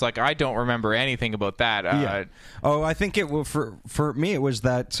 but you're just like, I don't remember anything about that. Yeah. I think it will for me. It was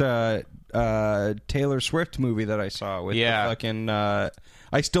that Taylor Swift movie that I saw with the fucking.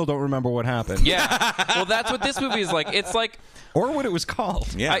 I still don't remember what happened. Yeah. Well, that's what this movie is like. It's like. Or what it was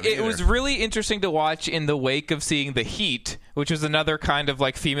called. Yeah, It was really interesting to watch in the wake of seeing The Heat, which was another kind of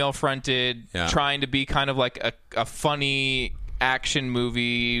like female-fronted, trying to be kind of like a funny action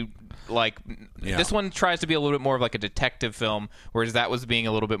movie. Like this one tries to be a little bit more of like a detective film, whereas that was being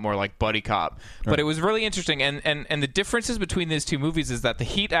a little bit more like buddy cop. But it was really interesting, and the differences between these two movies is that The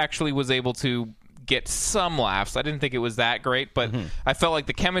Heat actually was able to get some laughs. I didn't think it was that great, but I felt like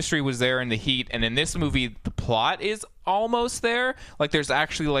the chemistry was there in The Heat, and in this movie the plot is almost there. Like there's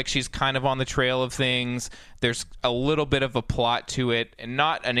actually like she's kind of on the trail of things. There's a little bit of a plot to it, and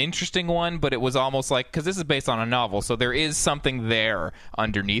not an interesting one, but it was almost like, because this is based on a novel, so there is something there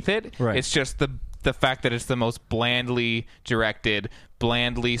underneath it. Right. It's just the fact that it's the most blandly directed,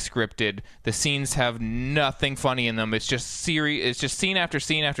 blandly scripted. The scenes have nothing funny in them. It's just it's just scene after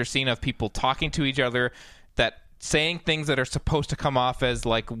scene after scene of people talking to each other, that saying things that are supposed to come off as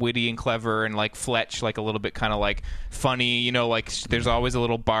like witty and clever and like Fletch, like a little bit kind of like funny, you know, like there's always a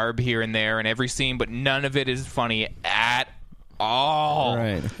little barb here and there in every scene, but none of it is funny at all.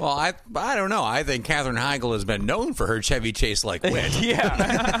 Right. Well, I don't know. I think Katherine Heigl has been known for her Chevy Chase-like wit.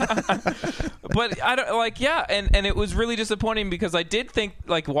 Yeah. But I don't like, and it was really disappointing because I did think,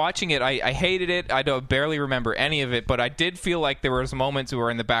 like, watching it, I hated it. I don't barely remember any of it, but I did feel like there was moments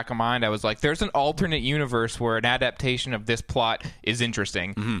where in the back of my mind I was like, there's an alternate universe where an adaptation of this plot is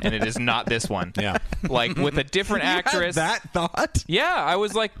interesting, and it is not this one. Yeah. Like with a different actress. You had that thought? Yeah, I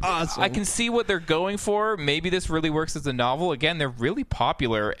was like, Awesome. I can see what they're going for. Maybe this really works as a novel. Again, they're really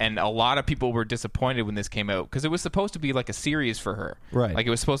popular, and a lot of people were disappointed when this came out because it was supposed to be like a series for her. Right. Like it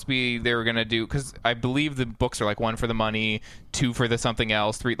was supposed to be, they were going to do, because I believe the books are like 1 for the money, 2 for the something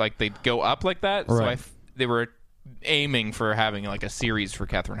else, 3, like they go up like that. Right. So they were aiming for having like a series for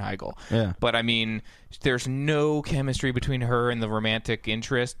Katherine Heigl. Yeah. But I mean, there's no chemistry between her and the romantic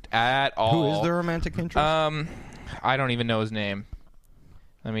interest at all. Who is the romantic interest? I don't even know his name.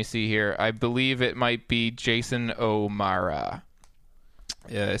 Let me see here. I believe it might be Jason O'Mara.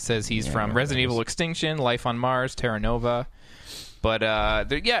 It says he's from Resident Evil Extinction, Life on Mars, Terra Nova. But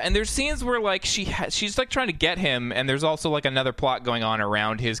and there's scenes where like she's like trying to get him, and there's also like another plot going on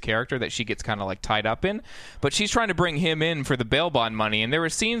around his character that she gets kind of like tied up in. But she's trying to bring him in for the bail bond money, and there were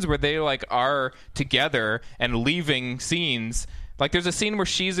scenes where they like are together and leaving scenes Like, there's a scene where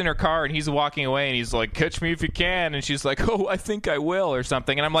she's in her car and he's walking away and he's like, catch me if you can. And she's like, oh, I think I will, or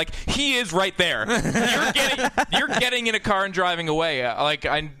something. And I'm like, he is right there. You're getting in a car and driving away. Like,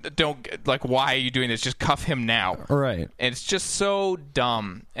 I don't, like, why are you doing this? Just cuff him now. Right. And it's just so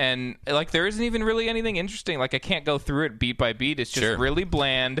dumb. And, like, there isn't even really anything interesting. Like, I can't go through it beat by beat. It's just really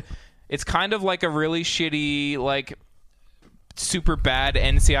bland. It's kind of like a really shitty, like, super bad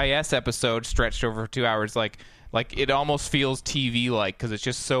NCIS episode stretched over 2 hours. Like it almost feels TV-like because it's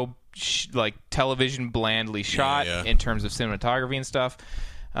just so like television blandly shot in terms of cinematography and stuff.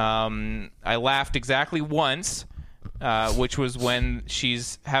 I laughed exactly once, which was when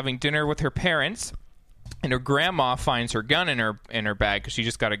she's having dinner with her parents, and her grandma finds her gun in her bag because she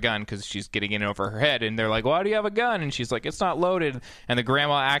just got a gun because she's getting in over her head. And they're like, why do you have a gun? And she's like, it's not loaded. And the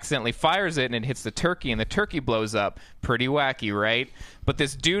grandma accidentally fires it, and it hits the turkey, and the turkey blows up. Pretty wacky, right? But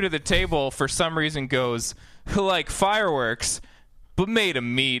this dude at the table, for some reason, goes, like fireworks, but made of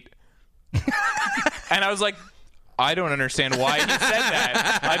meat. And I was like, I don't understand why he said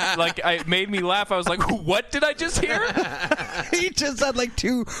that. It made me laugh. I was like, what did I just hear? He just had like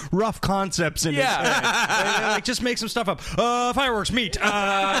two rough concepts in his head. Like, just make some stuff up. Fireworks, meat,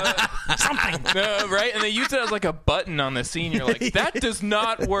 something. Right? And they used it as like a button on the scene. You're like, that does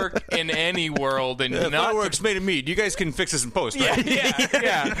not work in any world. And fireworks made of meat. You guys can fix this in post, right?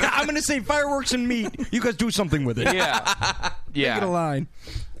 Yeah. I'm going to say fireworks and meat. You guys do something with it. Yeah. Make it a line.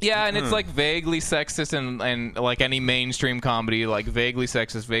 Yeah, and it's like vaguely sexist and like any mainstream comedy, like vaguely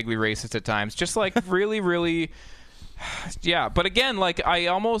sexist, vaguely racist at times. Just like really, really, yeah. But again, like I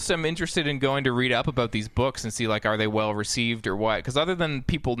almost am interested in going to read up about these books and see like are they well received or what? Because other than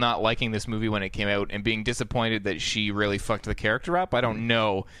people not liking this movie when it came out and being disappointed that she really fucked the character up, I don't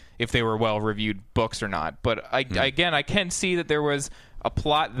know if they were well reviewed books or not. But again, I can see that there was a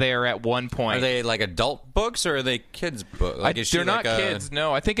plot there at one point. Are they like adult books or are they kids' books? Like, they're not kids.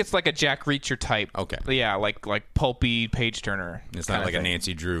 No, I think it's like a Jack Reacher type. Okay. Yeah, like pulpy page turner. It's not like a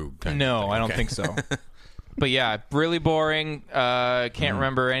Nancy Drew kind of thing. I don't think so. But yeah, really boring. Can't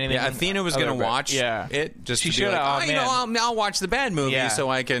remember anything. Yeah, Athena was going to watch it just she to be like, I'll watch the bad movie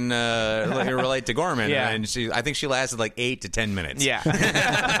so I can relate to Gorman. Yeah. And I think she lasted like 8 to 10 minutes. Yeah.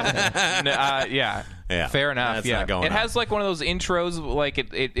 Yeah. Fair enough. That's yeah. not going it on. has like one of those intros, like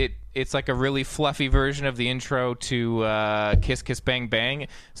it's like a really fluffy version of the intro to Kiss Kiss Bang Bang.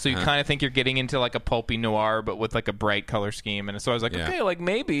 So you kind of think you're getting into like a pulpy noir, but with like a bright color scheme. And so I was like, okay, like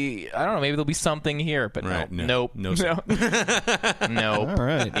maybe I don't know, maybe there'll be something here, but nope. No. Nope. All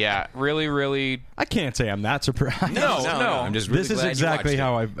right. Yeah. Really, really. I can't say I'm that surprised. No. I'm just really This is glad exactly you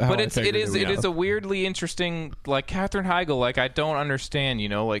watched how I. But it is a weirdly interesting, like Katherine Heigl. Like I don't understand,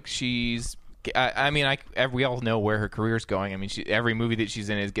 like she's. I mean, we all know where her career's going. I mean, every movie that she's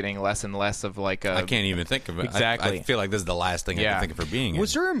in is getting less and less of like a. I can't even think of it. Exactly. I feel like this is the last thing I can think of her being in.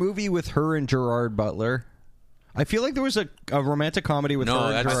 Was there a movie with her and Gerard Butler? I feel like there was a romantic comedy with her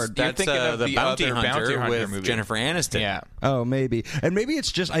and Gerard. That's thinking of the the Bounty other Hunter Bounty Hunter with movie. Jennifer Aniston. Yeah. Oh, maybe. And maybe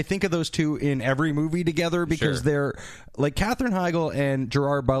it's just, I think of those two in every movie together because they're, like, Katherine Heigl and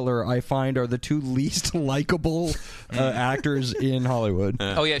Gerard Butler, I find, are the two least likable actors in Hollywood.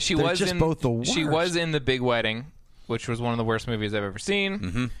 Oh, yeah, she They're was just in both the worst. She was in The Big Wedding, which was one of the worst movies I've ever seen.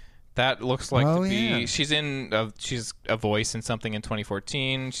 Mm-hmm. That looks like to be. She's in. She's a voice in something in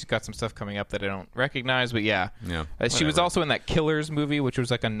 2014. She's got some stuff coming up that I don't recognize, but yeah. She was also in that Killers movie, which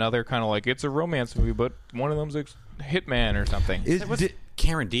was like another kind of like it's a romance movie, but one of them's a hitman or something.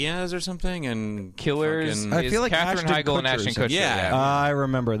 Karen Diaz or something and Killers. I feel like Katherine Ashton Heigl and Kutcher or Ashton something. Kutcher. Yeah. I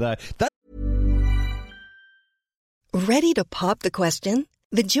remember that. Ready to pop the question?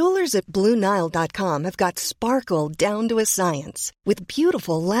 The jewelers at BlueNile.com have got sparkle down to a science with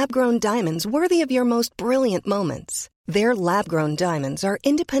beautiful lab-grown diamonds worthy of your most brilliant moments. Their lab-grown diamonds are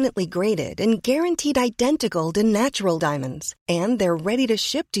independently graded and guaranteed identical to natural diamonds, and they're ready to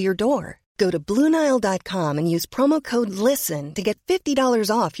ship to your door. Go to BlueNile.com and use promo code LISTEN to get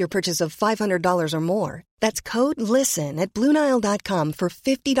 $50 off your purchase of $500 or more. That's code LISTEN at BlueNile.com for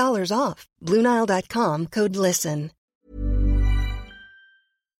 $50 off. BlueNile.com, code LISTEN.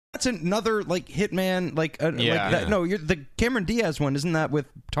 That's another, like, hitman, like that. No, the Cameron Diaz one, isn't that with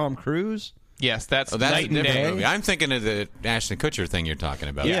Tom Cruise? Yes, that's a Night and different Day. movie. I'm thinking of the Ashton Kutcher thing you're talking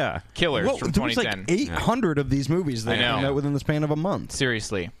about. Yeah. Killers from there was 2010. like 800 of these movies that I know. came out within the span of a month.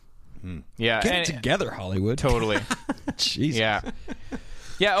 Seriously. Yeah. Get it together, Hollywood. Totally. Jesus. Yeah.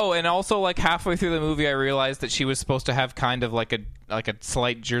 Yeah. Oh, and also like halfway through the movie, I realized that she was supposed to have kind of like a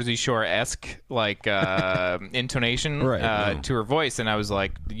slight Jersey Shore-esque like intonation to her voice, and I was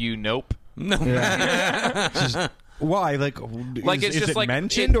like, nope. No. Yeah. Why? Like it's is just it like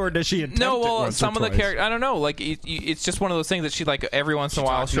mentioned, or does she attempt No, it well, once some or of the twice? characters, I don't know. Like it's just one of those things that she like every once in a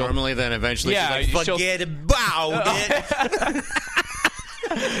while she'll normally, then eventually Yeah, she's like, she'll- forget about it.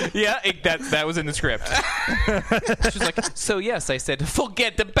 Yeah, that was in the script. She's like, so yes, I said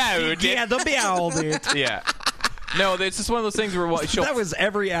forget about it. Yeah, they'll be all it. Yeah. No, it's just one of those things where she'll That was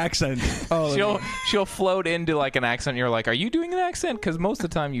every accent. Oh, she'll float into like an accent. And you're like, are you doing an accent? Because most of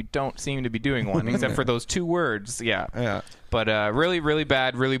the time you don't seem to be doing one, except for those 2 words. Yeah. Yeah. But really, really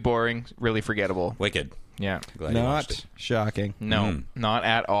bad, really boring, really forgettable. Wicked. Yeah. Glad you watched not it. shocking. No, not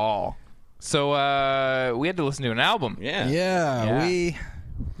at all. So we had to listen to an album. Yeah. Yeah,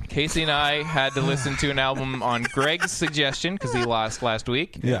 Casey and I had to listen to an album on Greg's suggestion because he lost last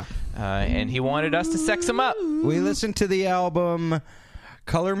week. Yeah. And he wanted us to sex him up. We listened to the album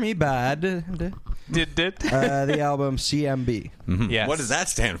Color Me Bad. Did The album CMB. Yes. What does that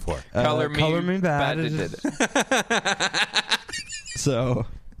stand for? Color Me Bad. So,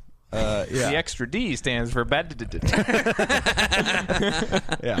 The yeah. extra D stands for bad.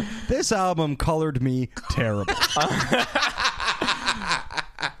 Yeah. This album colored me terrible.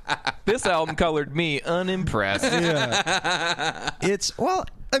 This album colored me unimpressed. Yeah. It's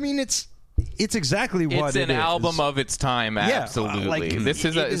exactly what It's it an is. album of its time, absolutely. like, This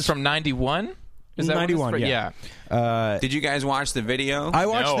is it it's is- from 91? Is that what it's 91, from? yeah. Did you guys watch the video? I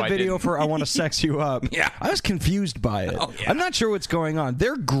watched No, the I video didn't. for I Want to Sex You Up. Yeah. I was confused by it. Oh, yeah. I'm not sure what's going on.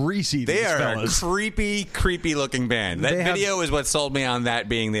 They're greasy, They these are fellas. a creepy looking band. That They have- video is what sold me on that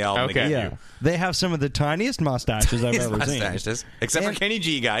being the album. Okay. to give Yeah. you. They have some of the tiniest mustaches I've His ever mustaches. seen. Except And- for Kenny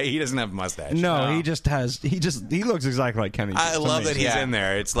G guy, he doesn't have a mustache. No, No. he looks exactly like Kenny. I to love me. that he's Yeah. in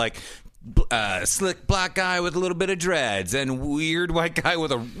there. It's like slick black guy with a little bit of dreads and weird white guy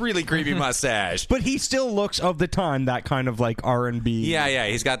with a really creepy mustache. But he still looks of the time that kind of like R&B. Yeah,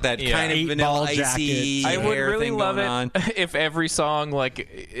 he's got that Yeah. kind of 8-ball vanilla icy jacket. I would hair really thing love going it on. if every song, like,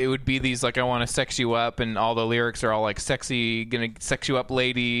 it would be these, like, I want to sex you up, and all the lyrics are all, like, sexy, gonna sex you up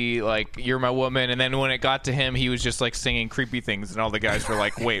lady, like, you're my woman, and then when it got to him, he was just, like, singing creepy things, and all the guys were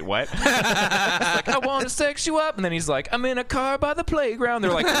like, wait, what? Like, I want to sex you up, and then he's like, I'm in a car by the playground.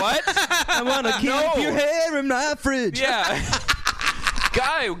 They're like, what? I want to keep No. your hair in my fridge. Yeah.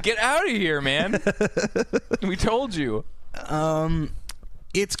 Guy, get out of here, man. We told you.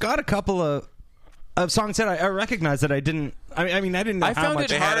 It's got a couple of songs that I recognize that I didn't. I mean, I didn't know I how found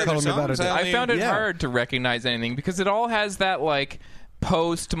much it hard. Color Me Bad songs, it did. I found it yeah. hard to recognize anything because it all has that, like,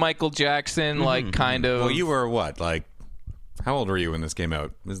 post Michael Jackson, like, kind of. Well, you were what? Like, how old were you when this came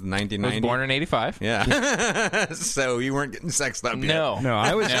out? Was it I was 1990? born in 85. Yeah. So you weren't getting sexed up yet. No. No,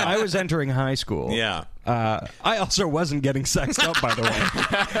 I was entering high school. Yeah. I also wasn't getting sexed up, by the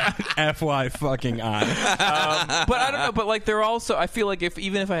way. FY fucking I. But I don't know. But, like, they're also. I feel like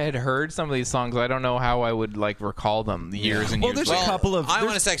even if I had heard some of these songs, I don't know how I would, like, recall them years and Well, years there's later. a couple of. I there's-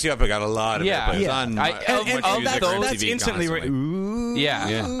 Want to Sex You Up. I got a lot of Yeah. it. But it's Yeah. on I- much and music that's or that's TV instantly constantly. ooh.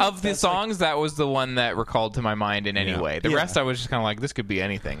 Yeah. Of the songs, that was the one that recalled to my mind in any Yeah. way. The Yeah. rest, I was just kind of like, this could be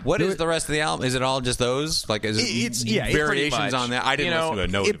anything. What is the rest of the album? Is it all just those? Like, is it It's- yeah, it's pretty variations much. on that? I didn't You know, listen to a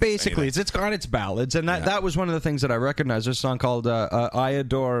note. It of basically anything. it's got its ballads, and that was one of the things that I recognized. There's a song called "I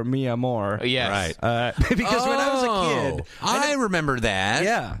Adore Mi Amor." Yes. Right. Because when I was a kid, I remember that.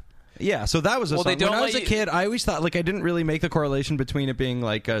 yeah. So that was a Well, they song. When don't I was let a you- kid, I always thought like I didn't really make the correlation between it being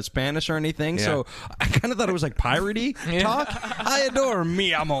like Spanish or anything. Yeah. So I kind of thought it was like piratey talk. I adore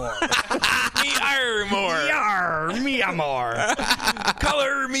mi amor. Me Iremore. Yar, mi amor.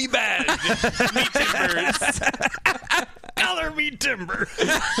 Color me bad. Me timbers. Color me timber.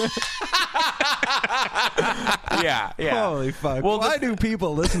 Yeah. Holy fuck! Well, Why do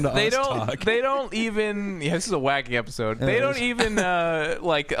people listen to They us don't. talk? They don't even. Yeah, this is a wacky episode. They it don't is. even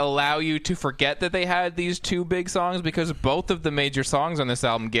like allow you to forget that they had these 2 big songs because both of the major songs on this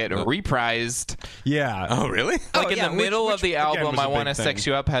album get reprised. Yeah. Oh, really? Like in yeah, the middle which, of the again, album, was a I big Want to thing. Sex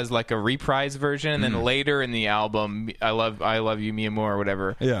You Up has like a reprise version, and then later in the album, I Love You, Mi Amor, or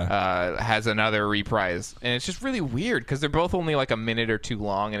whatever, has another reprise, and it's just really weird because they're both only like a minute or 2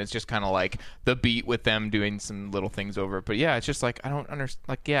 long, and it's just kind of like the beat with them doing some little things over it. But yeah, it's just like I don't understand.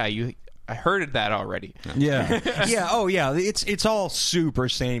 Like, yeah, I heard that already. Yeah, yeah, oh yeah. It's all super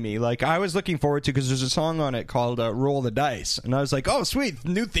samey. Like I was looking forward to because there's a song on it called "Roll the Dice," and I was like, oh sweet,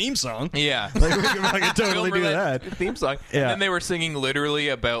 new theme song. Yeah. Like I could totally Film do roulette that. theme song. Yeah. And then they were singing literally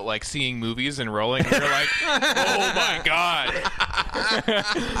about like seeing movies and rolling. And you're like, oh my god,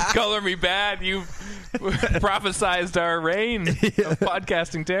 color me bad. You prophesized our reign of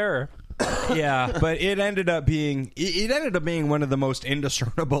podcasting terror. Yeah, but it ended up being one of the most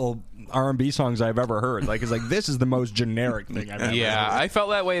indiscernible R&B songs I've ever heard. Like, it's like, this is the most generic thing I've ever heard. I felt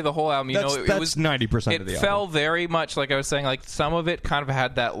that way the whole album. That's it was 90% it of the album. felt very much like I was saying, like some of it kind of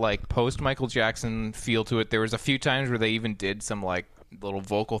had that like post Michael Jackson feel to it. There was a few times where they even did some like little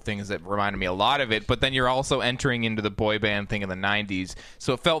vocal things that reminded me a lot of it, but then you're also entering into the boy band thing in the 90s,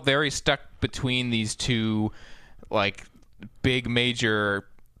 so it felt very stuck between these two like big major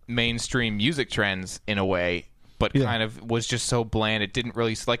mainstream music trends in a way, but kind of was just so bland. It didn't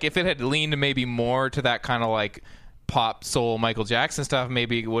really, like, if it had leaned maybe more to that kind of like pop soul Michael Jackson stuff,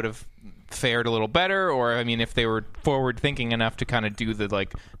 maybe it would have fared a little better. Or I mean, if they were forward thinking enough to kind of do the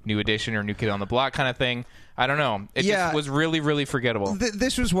like New Edition or New Kid on the Block kind of thing, I don't know, it just was really, really forgettable.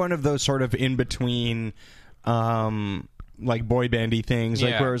 This was one of those sort of in between like boy bandy things,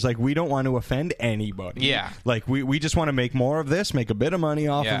 like where it's like, we don't want to offend anybody. Like we just want to make more of this, make a bit of money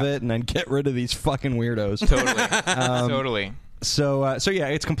off of it, and then get rid of these fucking weirdos. Totally. So yeah,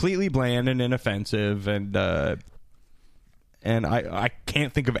 it's completely bland and inoffensive, and I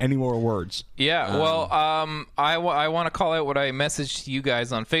can't think of any more words. Well, I want to call out what I messaged you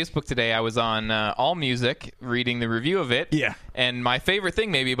guys on Facebook today. I was on AllMusic reading the review of it. And my favorite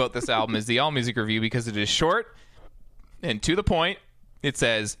thing maybe about this album is the AllMusic review, because it is short and to the point. It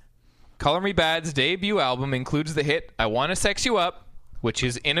says, Color Me Badd's debut album includes the hit I Wanna Sex You Up, which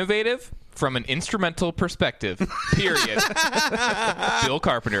is innovative from an instrumental perspective. Period. Bill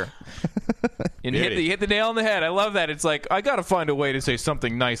Carpenter. And you hit the nail on the head. I love that. It's like, I gotta find a way to say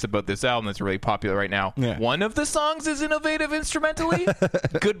something nice about this album that's really popular right now. One of the songs is innovative instrumentally.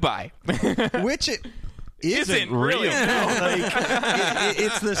 Goodbye. Which it isn't really. Like,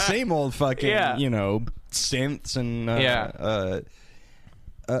 it's the same old fucking, you know, synths and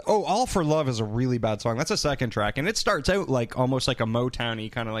All for Love is a really bad song. That's a second track, and it starts out like almost like a Motown-y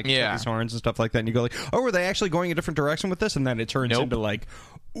kind of like these horns and stuff like that, and you go like, oh, are they actually going a different direction with this? And then it turns into like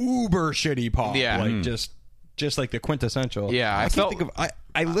uber shitty pop, like just like the quintessential.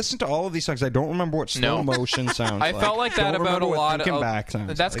 I listened to all of these songs. I don't remember what slow motion sounds like. I felt like that about a lot of... Back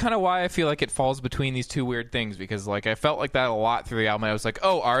that's kind of why I feel like it falls between these two weird things, because like I felt like that a lot through the album. I was like,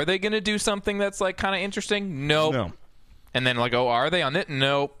 oh, are they going to do something that's like kind of interesting? No. And then like, oh, are they on it?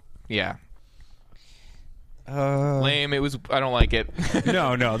 Nope. Lame. It was... I don't like it.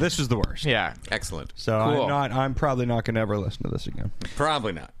 No, this was the worst. Excellent. So cool. I'm probably not going to ever listen to this again.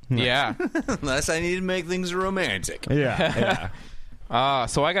 Probably not. Unless I need to make things romantic.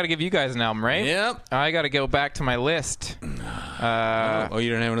 So I got to give you guys an album, right? Yep. I got to go back to my list. You don't have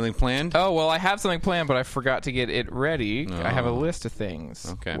anything planned? Oh, well, I have something planned, but I forgot to get it ready. I have a list of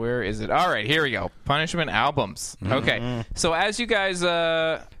things. Okay. Where is it? All right, here we go. Punishment albums. Okay. So as you guys...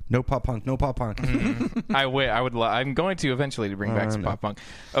 No pop punk. I'm going to eventually bring back some pop punk.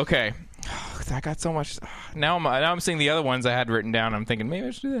 Okay. I got so much... Now I'm seeing the other ones I had written down. I'm thinking, maybe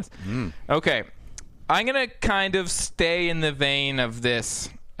I should do this. Okay. I'm going to kind of stay in the vein of this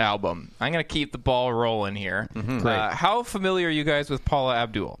album. I'm going to keep the ball rolling here. How familiar are you guys with Paula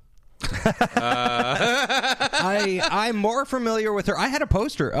Abdul? I'm more familiar with her. I had a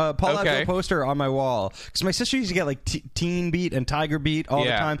poster, Paula Abdul poster on my wall, because my sister used to get like Teen Beat and Tiger Beat all the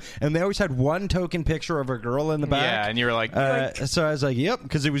time, and they always had one token picture of a girl in the back. Yeah, and you were like, so I was like, yep,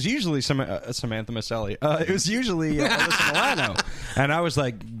 because it was usually Samantha Maselli. It was usually Alyssa Milano, and I was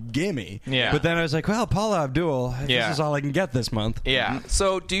like, gimme. But then I was like, well, Paula Abdul, this is all I can get this month.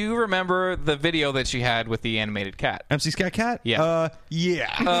 So do you remember the video that she had with the animated cat? MC Scat Cat?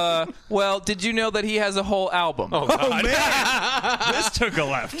 Well, did you know that he has a whole album? Oh man, this took a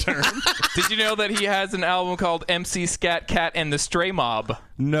left turn. Did you know that he has an album called MC Scat Cat and the Stray Mob?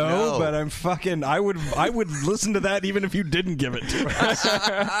 No, but I'm fucking... I would listen to that even if you didn't give it to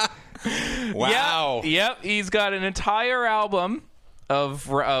us. Wow. Yep, he's got an entire album of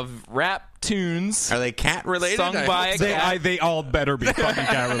rap tunes. Are they cat related? Sung by a cat. They all better be fucking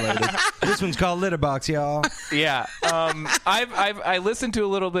cat related. This one's called Litterbox, y'all. I listened to a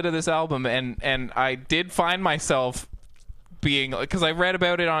little bit of this album, and I did find myself being, because I read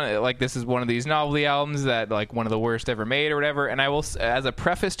about it on, like, this is one of these novelty albums that, like, one of the worst ever made or whatever, and I will, as a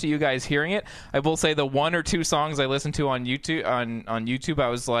preface to you guys hearing it, I will say the one or two songs I listened to on YouTube, on YouTube, I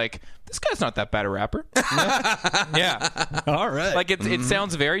was like, this guy's not that bad a rapper. All right. Like, it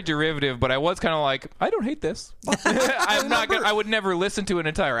sounds very derivative, but I was kind of like, I don't hate this. I would never listen to an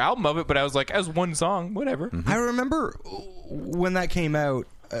entire album of it, but I was like, as one song, whatever. I remember when that came out,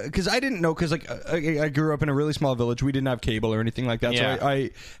 because I didn't know, because like I grew up in a really small village. We didn't have cable or anything like that, so I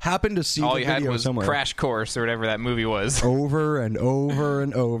happened to see all the you had video was somewhere. Crash Course or whatever that movie was. Over and over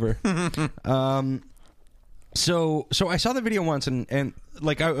and over. So I saw the video once, and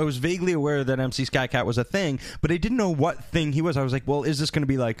like I was vaguely aware that MC Sky Cat was a thing, but I didn't know what thing he was. I was like, well, is this going to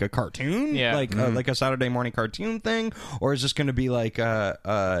be like a cartoon, Yeah. like a Saturday morning cartoon thing, or is this going to be like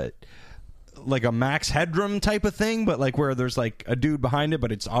a Max Headroom type of thing, but like where there's like a dude behind it,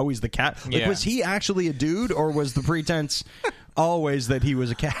 but it's always the cat? Like, Yeah. was he actually a dude, or was the pretense always that he was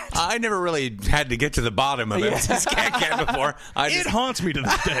a cat? I never really had to get to the bottom of MC Sky Cat before. It haunts me to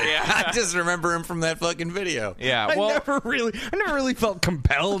this day. I just remember him from that fucking video. Yeah, I well, never really felt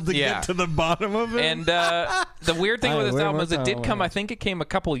compelled to Yeah. get to the bottom of it. and the weird thing with this wait, album what's is it did that come. one? I think it came a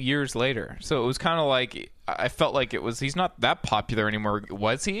couple years later, so it was kind of like I felt like it was. He's not that popular anymore,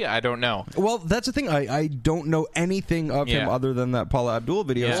 was he? I don't know. Well, that's the thing. I don't know anything of him Yeah. other than that Paula Abdul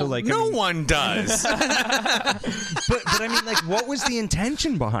video. Yeah. So like, No one does. but I mean, like, what was the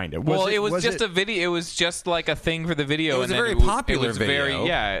intention behind it? Well, it was just a video. It was just like a thing for the video. It was and a then very popular it was Very, video.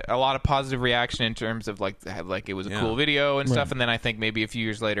 yeah, a lot of positive reaction in terms of like it was a cool video and stuff. And then I think maybe a few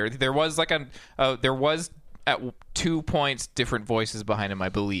years later there was like there was at 2 points different voices behind him, I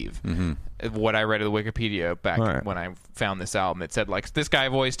believe. What I read of the Wikipedia back Right. when I found this album, it said like this guy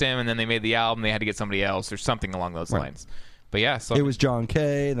voiced him, and then they made the album. They had to get somebody else or something along those lines. But yeah, so It was John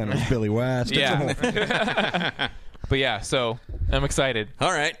Kay, then it was Billy West. It's a whole thing. yeah. But yeah, so I'm excited.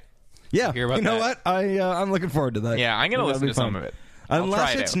 All right. Yeah, Hear about you know that. what? I'm looking forward to that. Yeah, I'm gonna That'll listen be to some fun. of it. I'll try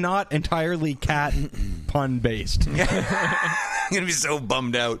Unless it it's out. not entirely cat pun based. I'm going to be so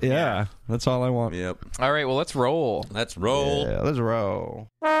bummed out. Yeah, that's all I want. Yep. All right, well, let's roll. Let's roll. Yeah, let's roll.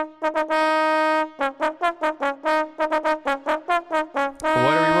 What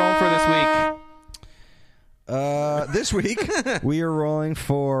are we rolling for this week? This week, we are rolling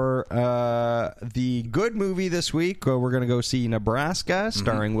for the good movie this week. We're going to go see Nebraska,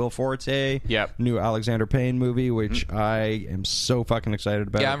 starring Will Forte. Yep. New Alexander Payne movie, which I am so fucking excited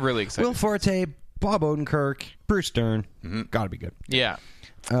about. Yeah, I'm really excited. Will Forte, Bob Odenkirk, Bruce Stern. Gotta be good. Yeah.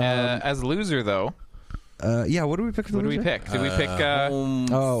 As loser, though, Yeah, what do we pick for the what do we loser? pick? Did we pick Home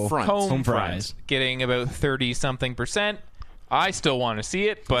front. Home Fries. Front, getting about 30-something%. I still want to see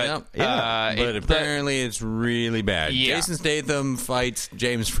it, but Yep. But apparently it's really bad. Yeah. Jason Statham fights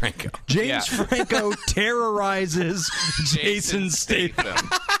James Franco. James Yeah. Franco terrorizes Jason Statham.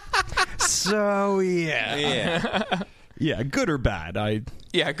 So, yeah. Yeah. Yeah, good or bad.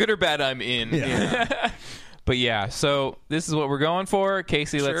 yeah, good or bad, I'm in. Yeah. But yeah, so this is what we're going for.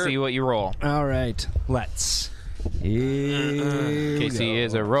 Casey, let's Sure. see what you roll. All right, let's. Here we Casey go.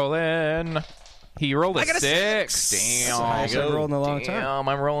 is a rolling. He rolled a got a 6. six. Damn. I haven't rolled in a long time. Damn,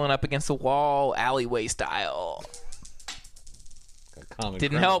 I'm rolling up against the wall, alleyway style.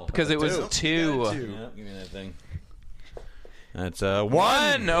 Didn't help because it was 2. Yeah, give me that thing. That's 1.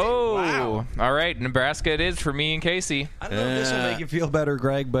 1. Oh. Wow. All right, Nebraska it is for me and Casey. I don't know if this will make you feel better,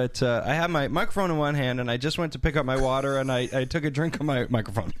 Greg, but I have my microphone in one hand, and I just went to pick up my water, and I took a drink of my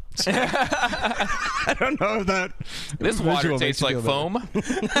microphone. I don't know if that This water visual tastes makes like you feel better.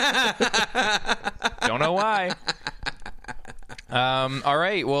 foam. Don't know why. All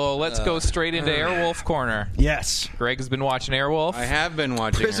right, well, let's go straight into Airwolf Corner. Yes. Greg has been watching Airwolf. I have been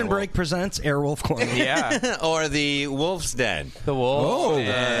watching Prison Airwolf. Break presents Airwolf Corner. Yeah, or the Wolf's Den. the wolf.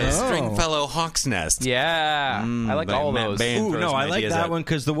 Stringfellow Hawk's Nest. Yeah, I like by all Matt those. Bain. Ooh, throw no, some I like ideas that out. one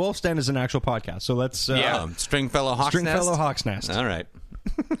because the Wolf's Den is an actual podcast. So let's Yeah. Stringfellow Hawk's Stringfellow Nest. Hawk's Nest. All right.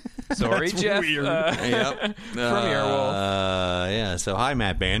 Sorry, That's Jeff. weird. Yep. From Airwolf. Yeah. So hi,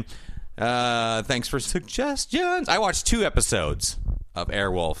 Matt Bain. Thanks for suggestions. I watched 2 episodes of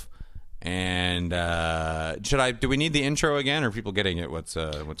Airwolf, and do we need the intro again, or are people getting it? What's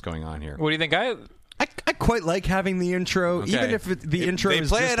going on here? What do you think? I quite like having the intro, Okay. even if the intro they is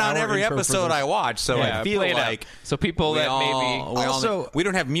play just it on our every intro for episode this. I watch, so Yeah, I feel play it out. like So people that maybe we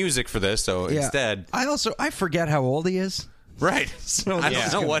don't have music for this, so Yeah. instead, I forget how old he is. right? So I yeah.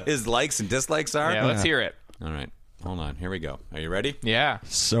 don't know what his likes and dislikes are. Yeah, let's hear it. All right, hold on. Here we go. Are you ready? Yeah.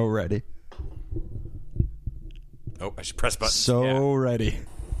 So ready. Oh, I should press button. So ready.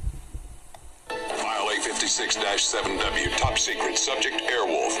 File A56-7W, top secret, subject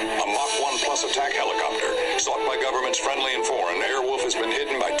Airwolf, a Mach 1 Plus attack helicopter. Sought by governments friendly and foreign, Airwolf has been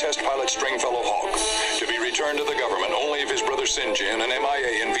hidden by test pilot Stringfellow Hawk. To be returned to the government only if his brother Sinjin, an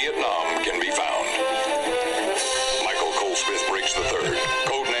MIA in Vietnam, can be found. Michael Colesmith Briggs III,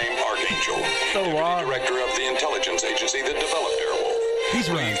 codename Archangel. Deputy Director of the intelligence agency that developed Airwolf. He's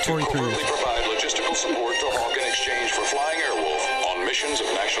around To 43 covertly years. provide logistical support to Hawk in exchange for flying Airwolf on missions of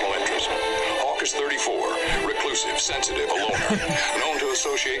national interest. Hawk is 34, reclusive, sensitive, a loner, known to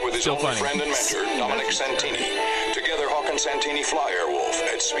associate with his Still only funny. friend and mentor, Dominic Santini. Together, Hawk and Santini fly Airwolf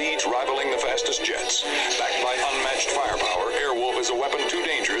at speeds rivaling the fastest jets. Backed by unmatched firepower, Airwolf is a weapon too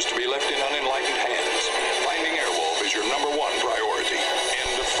dangerous to be left in unenlightened hands. Finding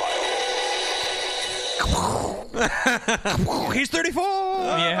He's 34.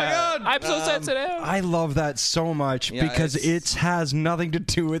 Yeah, I'm so sensitive. I love that so much because it has nothing to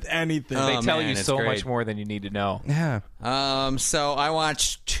do with anything. They tell man, you it's so great. much more than you need to know. Yeah. So I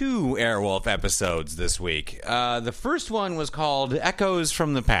watched 2 Airwolf episodes this week. The first one was called Echoes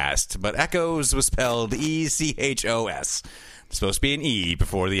from the Past, but Echoes was spelled E-C-H-O-S. It's supposed to be an E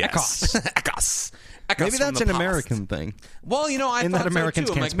before the S. Echoes. Maybe from that's the an past. American thing. Well, I In thought that Americans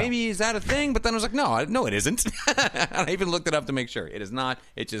so too. I'm can't like, spell. maybe is that a thing? But then I was like, no, it isn't. I even looked it up to make sure. It is not.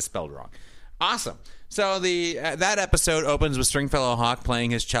 It's just spelled wrong. Awesome. So that episode opens with Stringfellow Hawk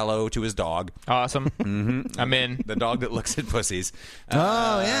playing his cello to his dog. Awesome. I'm in. The dog that looks at pussies. Pussy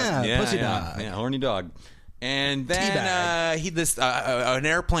dog. Yeah, horny dog. And then an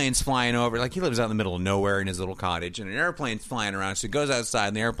airplane's flying over. Like, he lives out in the middle of nowhere in his little cottage, and an airplane's flying around. So he goes outside,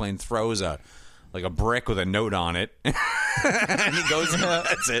 and the airplane throws a brick with a note on it, and he goes and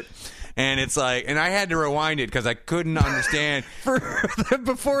gets it. And it's like, and I had to rewind it because I couldn't understand.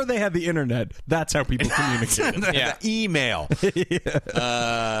 Before they had the internet, that's how people communicated. The email.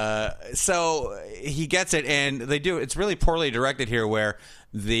 So he gets it, and they do. It's really poorly directed here, where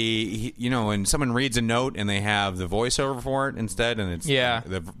when someone reads a note and they have the voiceover for it instead, and it's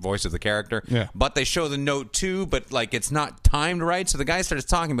the voice of the character. Yeah. But they show the note too, but like it's not timed right. So the guy starts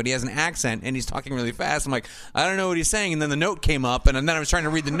talking, but he has an accent and he's talking really fast. I'm like, I don't know what he's saying. And then the note came up, and then I was trying to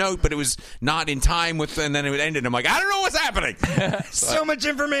read the note, but it was not in time with. And then it ended. I'm like, I don't know what's happening. So much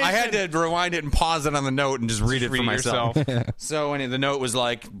information. I had to rewind it and pause it on the note and just read it for read myself. yourself. So the note was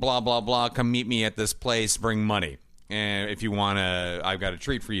like, blah, blah, blah, come meet me at this place, bring money. And if you want to, I've got a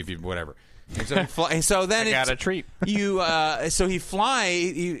treat for you, if you whatever. And so, then I got a treat. So he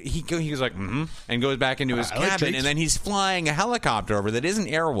goes like, and goes back into his cabin, treats. and then he's flying a helicopter over that isn't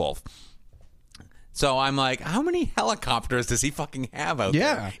Airwolf. So I'm like, how many helicopters does he fucking have out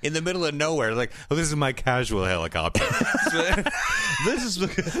there in the middle of nowhere? Like, oh, this is my casual helicopter. This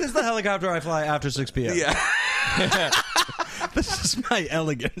is the helicopter I fly after 6 p.m. Yeah. This is my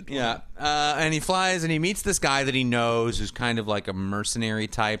elegant. Yeah. And he flies and he meets this guy that he knows who's kind of like a mercenary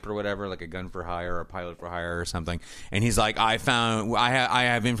type or whatever, like a gun for hire or a pilot for hire or something. And he's like, I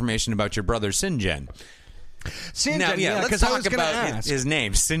have information about your brother Sinjin. Sinjin, Let's because I talk was going to about ask. his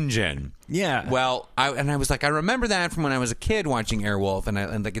name, Sinjin. Yeah. Well, I was like, I remember that from when I was a kid watching Airwolf,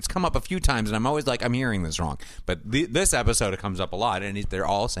 and like it's come up a few times, and I'm always like, I'm hearing this wrong. But this episode, it comes up a lot, and they're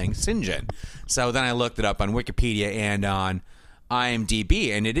all saying Sinjin. So then I looked it up on Wikipedia and on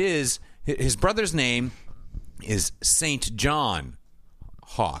IMDb, and it is his brother's name is Saint John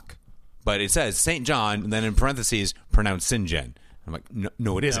Hawk, but it says Saint John, and then in parentheses pronounced Sinjin. I'm like,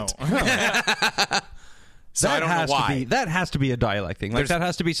 no, it isn't. So I don't know why. That has to be a dialect thing. Like, that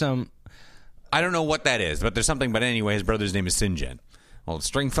has to be some... I don't know what that is, but there's something. But anyway, his brother's name is Sinjin. Well,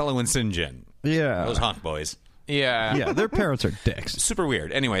 Stringfellow and Sinjin. Yeah. Those Hawk boys. Yeah. Yeah, their parents are dicks. Super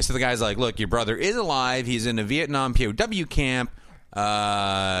weird. Anyway, so the guy's like, look, your brother is alive. He's in a Vietnam POW camp.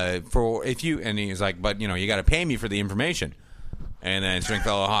 And he's like, but, you got to pay me for the information. And then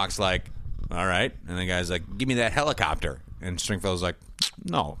Stringfellow Hawk's like, all right. And the guy's like, give me that helicopter. And Stringfellow's like,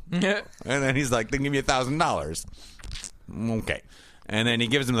 no. And then he's like, then give me $1,000. Okay. And then he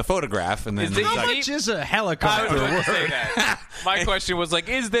gives him the photograph, and then he's How like, much is a I was helicopter going to worth? say that. My question was like,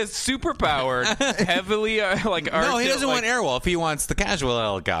 is this super powered, heavily no, he doesn't want Airwolf. He wants the casual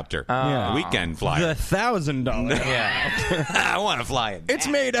helicopter, the weekend The flyer. $1,000. Yeah. I want to fly it. It's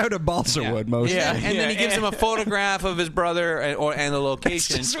made out of balsa wood, mostly. Yeah, and then he gives him a photograph of his brother and the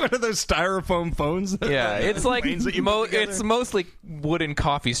location. It's one of those styrofoam phones. Yeah, it's like Planes that you put together. it's mostly wooden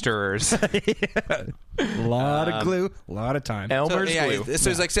coffee stirrers. A lot of glue, a lot of time. Elmer's glue. So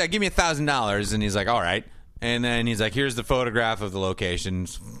he's like, say, give me $1,000, and he's like, all right. And then he's like, here's the photograph of the location.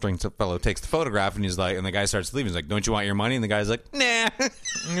 Stringfellow takes the photograph, and he's like, and the guy starts leaving. He's like, don't you want your money? And the guy's like, nah.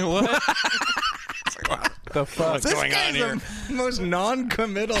 What? The fuck? What's going on here? The most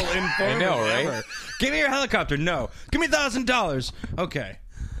non-committal informative I know, right? ever. Give me your helicopter. No. Give me $1,000. Okay.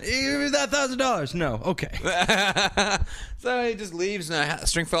 Give me that $1,000. No. Okay. So he just leaves, and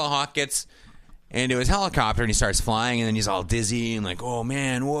Stringfellow Hawk gets into his helicopter, and he starts flying, and then he's all dizzy and like, oh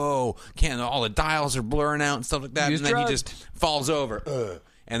man, whoa, all the dials are blurring out and stuff like that. He's and then drugged. he just falls over.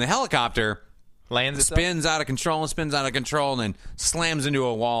 And the helicopter Lands itself? spins out of control, and then slams into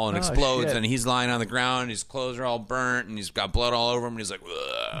a wall and explodes, shit. and he's lying on the ground, his clothes are all burnt, and he's got blood all over him, and he's like,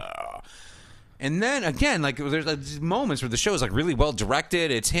 ugh. And then again, like there's these moments where the show is like really well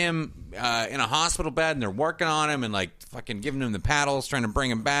directed. It's him in a hospital bed, and they're working on him and like fucking giving him the paddles, trying to bring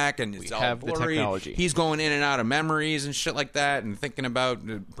him back, and it's all have the blurry. technology. He's going in and out of memories and shit like that, and thinking about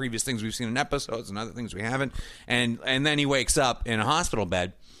the previous things we've seen in episodes and other things we haven't. And then he wakes up in a hospital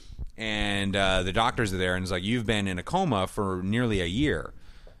bed, and the doctors are there, and it's like, you've been in a coma for nearly a year.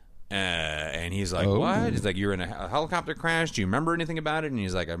 And he's like, what? He's like, you're in a helicopter crash. Do you remember anything about it? And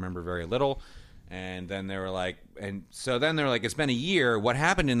he's like, I remember very little. And then they were like, it's been a year. What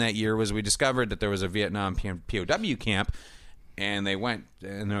happened in that year was we discovered that there was a Vietnam POW camp, and they went,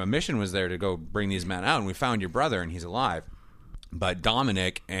 and their mission was there to go bring these men out. And we found your brother, and he's alive. But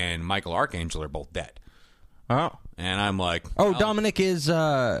Dominic and Michael Archangel are both dead. Oh. And I'm like, Dominic is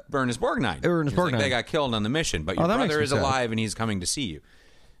Ernest Borgnine. Ernest Borgnine. They got killed on the mission, but your brother is alive, and he's coming to see you.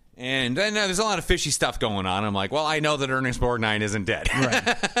 And then there's a lot of fishy stuff going on. I'm like, well, I know that Ernest Borgnine isn't dead.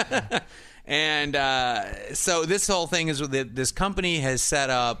 Right. And so this whole thing is that this company has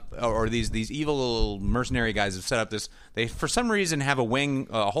set up, or these evil little mercenary guys have set up this. They, for some reason, have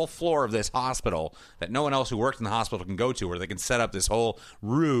a whole floor of this hospital that no one else who works in the hospital can go to, where they can set up this whole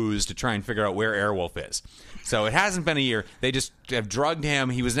ruse to try and figure out where Airwolf is. So it hasn't been a year. They just have drugged him.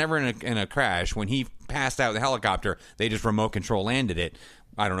 He was never in a crash. When he passed out in the helicopter, they just remote control landed it.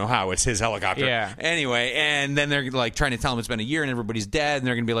 I don't know how. It's his helicopter. Yeah. Anyway, and then they're like trying to tell him it's been a year and everybody's dead, and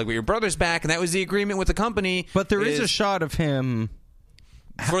they're going to be like, well, your brother's back, and that was the agreement with the company. But there is a shot of him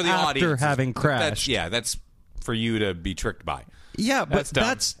for the after audience having crashed. That's for you to be tricked by. Yeah, but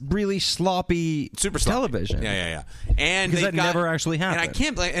that's really sloppy Super sloppy television. Yeah. And because that never actually happened. And I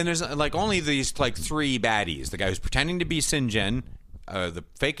can't. And there's like only these like three baddies: the guy who's pretending to be Sinjin, the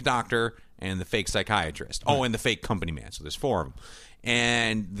fake doctor, and the fake psychiatrist. Oh, and the fake company man. So there's four of them.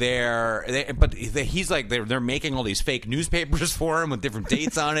 And he's like they're making all these fake newspapers for him with different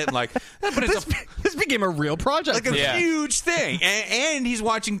dates on it. Like, but this became a real project, like a huge thing. And he's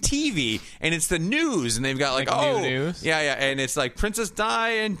watching TV, and it's the news, and they've got like new news. Yeah, and it's like Princess Di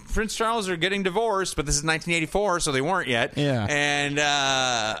and Prince Charles are getting divorced, but this is 1984, so they weren't yet. Yeah,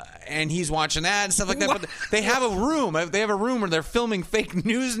 and he's watching that and stuff like that. But they have a room. They have a room where they're filming fake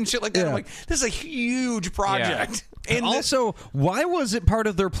news and shit like that. Yeah. I'm like, this is a huge project. Yeah. And also, why was it part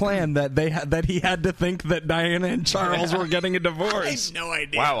of their plan that that he had to think that Diana and Charles were getting a divorce? I have no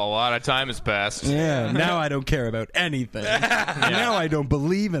idea. Wow, a lot of time has passed. Yeah, now I don't care about anything. Now I don't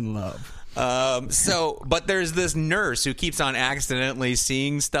believe in love. But there's this nurse who keeps on accidentally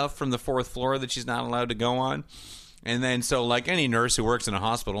seeing stuff from the fourth floor that she's not allowed to go on. And then, so like any nurse who works in a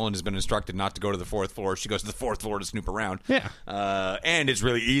hospital and has been instructed not to go to the fourth floor, she goes to the fourth floor to snoop around. Yeah. And it's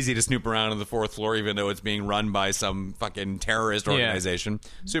really easy to snoop around on the fourth floor, even though it's being run by some fucking terrorist organization. Yeah.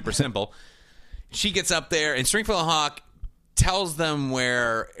 Super simple. She gets up there, and Stringfellow Hawk tells them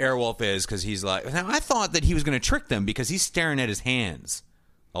where Airwolf is, because he's like, now I thought that he was going to trick them because he's staring at his hands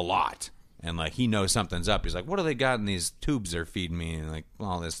a lot. And, like, he knows something's up. He's like, what do they got in these tubes they're feeding me? And, like,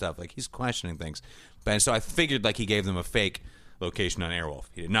 all this stuff. Like, he's questioning things. And so I figured, like, he gave them a fake location on Airwolf.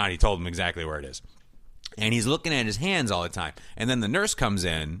 He did not. He told them exactly where it is. And he's looking at his hands all the time. And then the nurse comes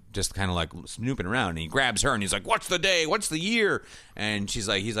in, just kind of, like, snooping around. And he grabs her, and he's like, what's the day? What's the year? And he's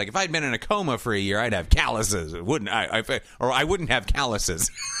like, if I'd been in a coma for a year, I'd have calluses. I wouldn't have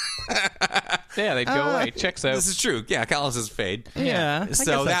calluses. Yeah, they'd go away. Checks out. This is true. Yeah, calluses fade. Yeah.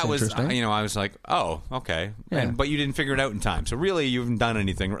 So that was, I was like, oh, okay. Yeah. But you didn't figure it out in time. So really, you haven't done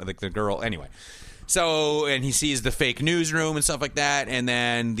anything. Like the girl, anyway. So, and he sees the fake newsroom and stuff like that, and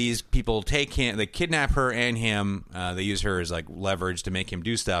then these people take him, they kidnap her and him. They use her as like leverage to make him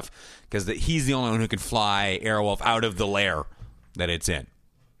do stuff, because he's the only one who can fly Airwolf out of the lair that it's in.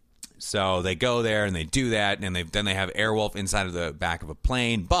 So they go there and they do that, and then they have Airwolf inside of the back of a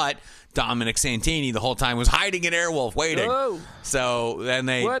plane, but Dominic Santini the whole time was hiding in Airwolf waiting. Oh. So then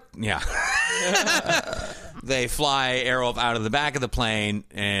they they fly Airwolf out of the back of the plane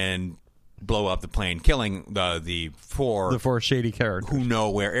and blow up the plane, killing the four shady characters who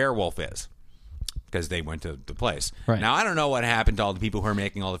know where Airwolf is, because they went to the place. Right. Now, I don't know what happened to all the people who are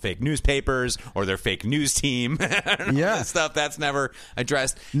making all the fake newspapers or their fake news team. Yeah. Stuff that's never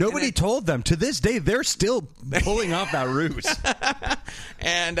addressed. Nobody told them. To this day, they're still pulling off that ruse.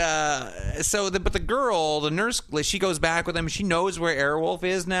 And but the girl, the nurse, she goes back with them. She knows where Airwolf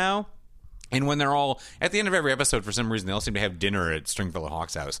is now. And when they're all, at the end of every episode, for some reason, they all seem to have dinner at Stringfellow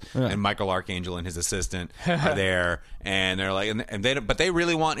Hawk's house. Yeah. And Michael Archangel and his assistant are there. And they're like, but they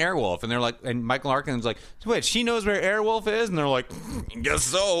really want Airwolf. And they're like, and Michael Archangel's like, wait, she knows where Airwolf is? And they're like, guess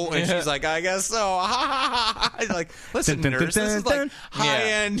so. And she's like, I guess so. Like, listen, nurse, this is like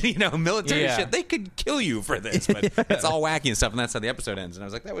high-end, military shit. They could kill you for this. But it's all wacky and stuff. And that's how the episode ends. And I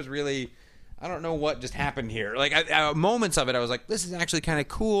was like, that was really... I don't know what just happened here. Like, moments of it, I was like, this is actually kind of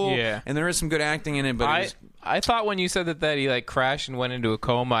cool. Yeah. And there is some good acting in it. But I thought when you said that he, like, crashed and went into a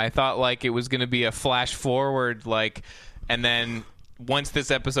coma, I thought, like, it was going to be a flash forward, like, and then once this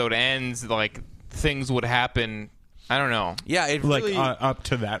episode ends, like, things would happen I don't know. Yeah, it Like really... up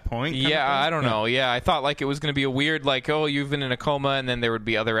to that point. kind of Yeah, thing? I don't know. Yeah, I thought like it was going to be a weird, like, oh, you've been in a coma, and then there would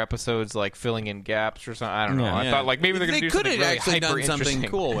be other episodes like filling in gaps or something. I don't know. Yeah. I thought like maybe they're going to do something could have really actually done hyper something interesting.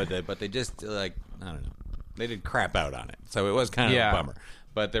 cool with it, but they just like I don't know. They did crap out on it, so it was kind of Yeah. a bummer.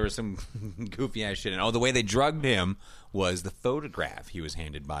 But there was some goofy ass shit. And the way they drugged him was the photograph he was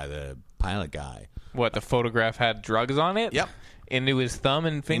handed by the pilot guy. What, the photograph had drugs on it? Yep. Into his thumb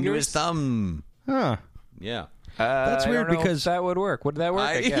and fingers? Into his thumb. Huh. Yeah. That's I weird don't know because- if that would work. Would that work?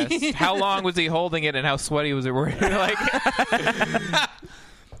 I I- guess. How long was he holding it, and how sweaty was it? Like,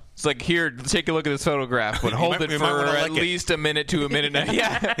 it's like, here, take a look at this photograph, but hold might- it you might for wanna at lick it. least a minute to a minute.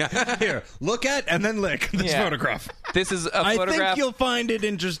 Yeah. Here, look at and then lick this Yeah. photograph. This is a I photograph. think you'll find it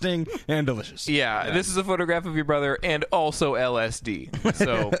interesting and delicious. Yeah, this is a photograph of your brother and also LSD.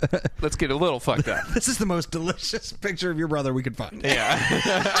 So let's get a little fucked up. This is the most delicious picture of your brother we could find.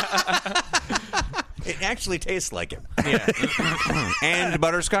 Yeah. It actually tastes like it. Yeah. And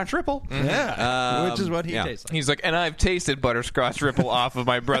butterscotch ripple. Yeah, which is what he yeah. tastes like. He's like, and I've tasted butterscotch ripple off of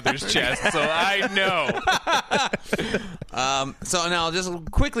my brother's chest, so I know. So now I'll just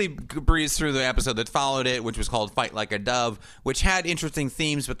quickly breeze through the episode that followed it, which was called Fight Like a Dove, which had interesting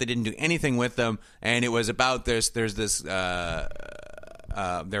themes, but they didn't do anything with them. And it was about there's this there's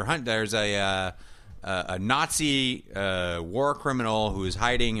a Nazi war criminal who is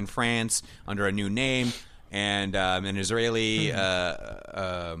hiding in France under a new name, and an Israeli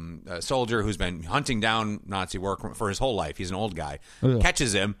soldier who's been hunting down Nazi war for his whole life. He's an old guy.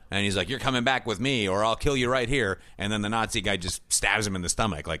 Catches him, and he's like, "You're coming back with me, or I'll kill you right here." And then the Nazi guy just stabs him in the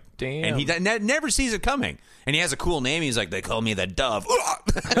stomach, like, Damn. and he never sees it coming. And he has a cool name. He's like, "They call me the Dove."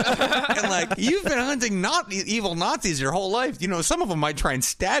 And like, you've been hunting evil Nazis your whole life. You know, some of them might try and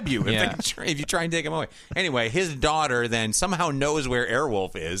stab you if you try and take them away. Anyway, his daughter then somehow knows where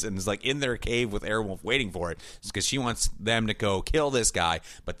Airwolf is and is like in their cave with Airwolf waiting for it because she wants them to go kill this guy.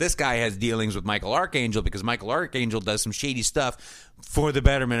 But this guy has dealings with Michael Archangel because Michael Archangel does some shady stuff for the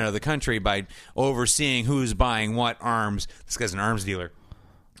betterment of the country by overseeing who's buying what arms. This guy's an arms dealer.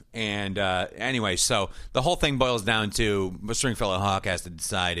 And anyway, so the whole thing boils down to Stringfellow Hawk has to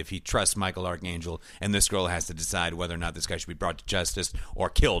decide if he trusts Michael Archangel, and this girl has to decide whether or not this guy should be brought to justice or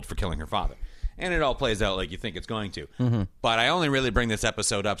killed for killing her father. And it all plays out like you think it's going to. Mm-hmm. But I only really bring this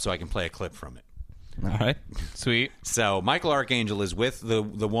episode up so I can play a clip from it. All right. Sweet. So Michael Archangel is with the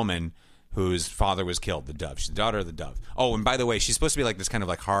woman whose father was killed, the Dove. She's the daughter of the Dove. Oh, and by the way, she's supposed to be like this kind of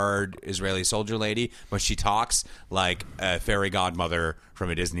like hard Israeli soldier lady, but she talks like a fairy godmother from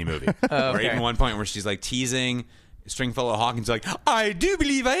a Disney movie. Or even one point where she's like teasing Stringfellow Hawkins, like, "I do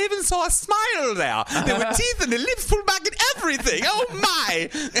believe I even saw a smile there. There were teeth and the lips pulled back and everything. Oh my!"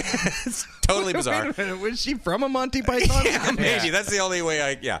 It's totally bizarre. Wait a minute, was she from a Monty Python? Yeah, maybe. That's the only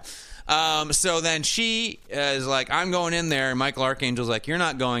way yeah. So then she is like, "I'm going in there." And Michael Archangel's like, "You're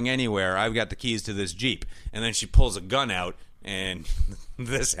not going anywhere. I've got the keys to this Jeep." And then she pulls a gun out, and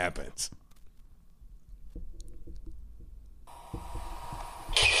this happens.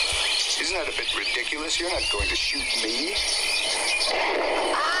 Isn't that a bit ridiculous? You're not going to shoot me.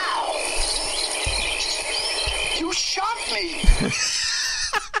 Ow! You shot me!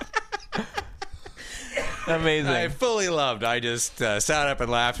 Amazing. I fully loved. I just sat up and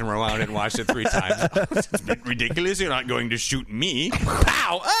laughed and rewound it and watched it 3 times. It's a bit ridiculous. You're not going to shoot me.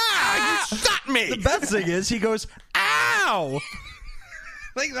 Pow! Ah! You shot me! The best thing is he goes, "Ow!"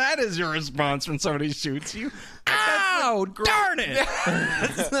 Like that is your response when somebody shoots you. Ow! Darn it!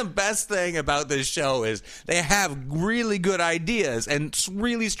 That's the best thing about this show is they have really good ideas and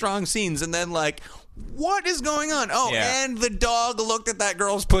really strong scenes, and then like, what is going on? Oh, Yeah. and the dog looked at that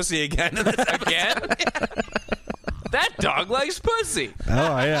girl's pussy again. Again? That dog likes pussy.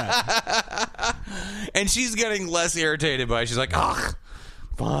 Oh yeah. And she's getting less irritated by it. She's like, ugh,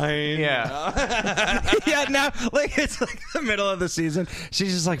 fine. Yeah. Yeah, now like it's like the middle of the season.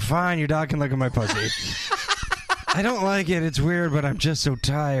 She's just like, "Fine, your dog can look at my pussy." I don't like it. It's weird, but I'm just so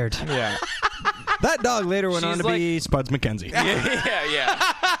tired. Yeah. That dog later went on She's to be Spuds McKenzie. Yeah.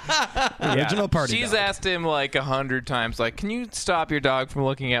 Original party She's dog. asked him like 100 times, like, "Can you stop your dog from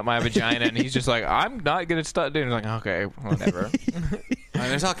looking at my vagina?" And he's just like, "I'm not gonna stop doing it." He's like, "Okay, whatever."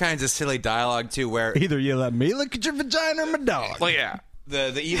 There's all kinds of silly dialogue too, where Either you let me look at your vagina or my dog. Well, yeah.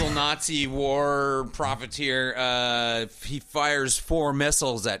 the evil Nazi war profiteer, he fires 4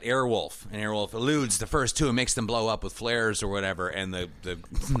 missiles at Airwolf, and Airwolf eludes the first 2 and makes them blow up with flares or whatever. And the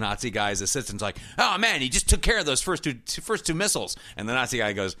Nazi guy's assistant's like, "Oh man, he just took care of those first two missiles." And the Nazi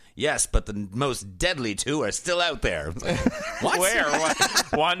guy goes, "Yes, but the most deadly 2 are still out there." What? Where?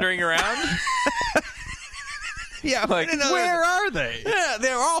 What? Wandering around? Yeah, Like, where are they? Yeah,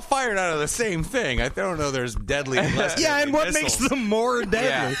 they're all fired out of the same thing. I don't know there's deadly and less Yeah, deadly and what missiles. makes them more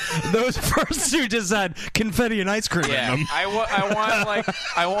deadly? Those first two just had confetti and ice cream in Yeah, them.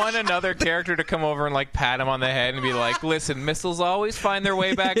 I want another character to come over and like pat him on the head and be like, "Listen, missiles always find their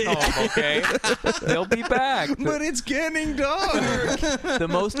way back home. Okay, they'll be back. But it's getting dark. The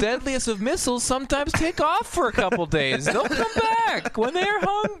most deadliest of missiles sometimes take off for a couple days. They'll come back when they're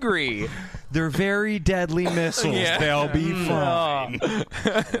hungry. They're very deadly missiles. Yeah. They'll be fine.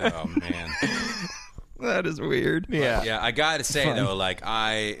 Oh man. That is weird. Yeah. Yeah, I gotta say though, like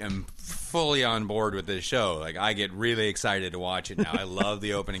I am fully on board with this show. Like I get really excited to watch it now. I love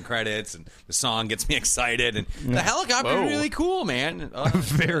the opening credits, and the song gets me excited, and the helicopter Whoa. is really cool, man.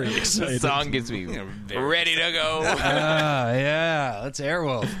 Very The excited. song gets me ready to go. Yeah, that's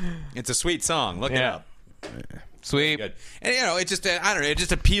Airwolf. It's a sweet song. Look it Yeah. up. Sweet. Good. And it just I don't know. It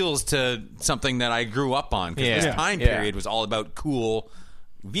just appeals to something that I grew up on because Yeah. this time Yeah. period was all about cool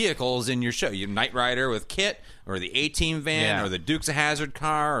vehicles in your show. You Knight Rider with Kit, or the A-Team van, Yeah. or the Dukes of Hazzard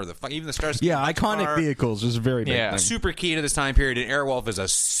car, or even the Starsky Yeah, Hutch iconic car. vehicles is a very big Yeah. thing. Super key to this time period, and Airwolf is a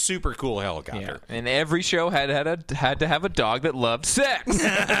super cool Yeah. helicopter. And every show had to have a dog that loved sex.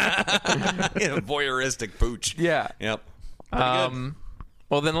 Voyeuristic pooch. Yeah. Yep. Pretty good.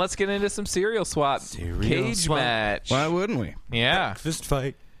 Well, then let's get into some cereal swap cage swap. match. Why wouldn't we? Yeah. Fist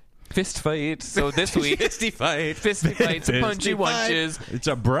fight. Fist fight. So this week, Fisty fight. fisty fights, Fisty punchy fight. lunches, It's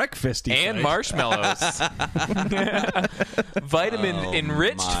a breakfasty and fight. marshmallows. Vitamin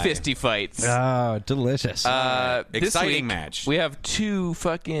enriched my. fisty fights. Oh, delicious. This Exciting week, match. We have two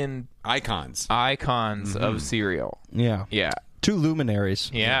fucking Icons. icons of cereal. yeah. Yeah. Two luminaries.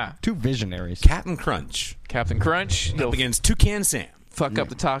 Yeah. Two visionaries. Captain Crunch. Captain Crunch, he'll Up against Toucan Sam. fuck up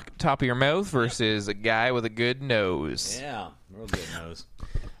the top of your mouth versus a guy with a good nose. Yeah, real good nose.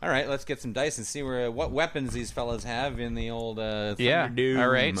 All right, let's get some dice and see what weapons these fellas have in the old Yeah. Thunderdome. All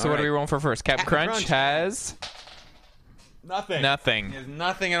right. So what are we rolling for first? Captain Captain Crunch Crunch. has Nothing. nothing. There's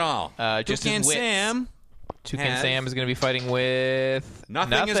nothing at all. Just Toucan his wits. Sam. Toucan has Sam is going to be fighting with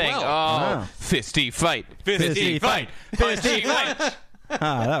Nothing as well. Oh, Wow. fisty fight. Fisty fight. Fisty fight.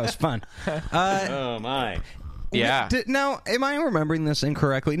 Ah, that was fun. Oh my. Yeah. Now, am I remembering this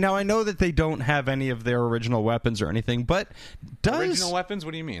incorrectly? Now, I know that they don't have any of their original weapons or anything, but does Original weapons?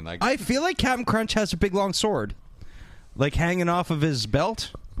 What do you mean? Like I feel like Captain Crunch has a big long sword, like hanging off of his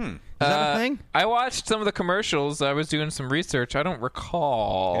belt? Is that a thing? I watched some of the commercials. I was doing some research. I don't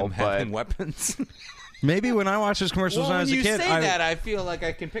recall, him but having weapons? Maybe when I watched his commercials when I was a kid, I feel like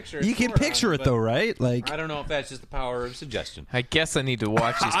I can picture it. you can picture it though, right? Like I don't know if that's just the power of suggestion. I guess I need to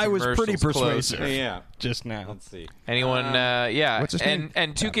watch these I was pretty commercials persuasive. closer. Yeah. just now. Let's see. Anyone? Yeah. What's his name?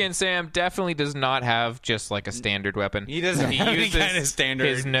 And Toucan Sam definitely does not have just like a standard weapon. He doesn't have any uses kind of standard.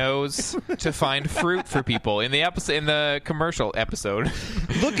 his nose to find fruit for people in the episode, in the commercial episode.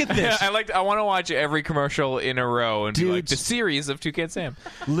 Look at this. I want to watch every commercial in a row and be like Dudes. the series of Toucan Sam.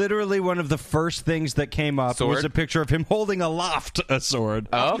 Literally, one of the first things that came up Sword? was a picture of him holding aloft a sword.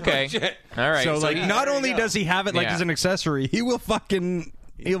 Oh, okay. shit. All right. so, like, he not there you only go. does he have it like Yeah. as an accessory, he will fucking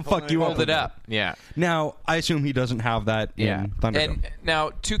he'll fuck you up. hold with it up. Yeah. Now, I assume he doesn't have that Yeah. in Thunderdome. And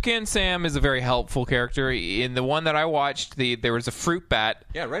now Toucan Sam is a very helpful character. In the one that I watched, there was a fruit bat.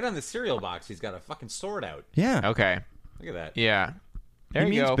 Yeah, right on the cereal box, he's got a fucking sword out. Yeah. Okay. Look at that. Yeah. There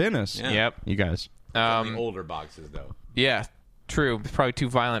He you means go. business. Yeah. Yep. You guys. On the older boxes, though. Yeah. True. It's probably too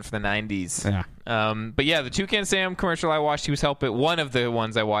violent for the 90s. Yeah. But yeah, the Toucan Sam commercial I watched, he was helping. One of the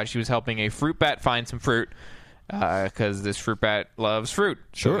ones I watched, he was helping a fruit bat find some fruit because this fruit bat loves fruit.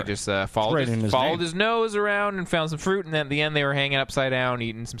 So Sure. he just followed, right in his name. his nose around and found some fruit, and then at the end they were hanging upside down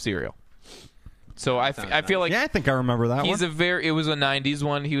eating some cereal. So I feel like Yeah, I think I remember that he's one. it was a 90s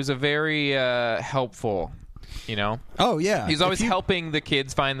one. He was a very helpful, you know. Oh, yeah. He's always If you helping the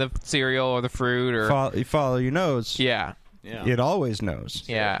kids find the cereal or the fruit or you follow your nose. yeah. Yeah. It always knows.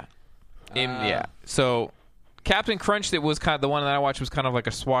 Yeah. Yeah. So Captain Crunch, that was kind of the one that I watched, was kind of like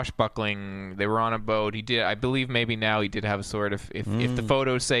a swashbuckling. They were on a boat. He did, I believe, maybe now he did have a sword. If the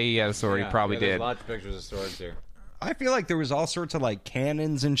photos say he had a sword, he probably there's did. lots of pictures of swords here. I feel like there was all sorts of like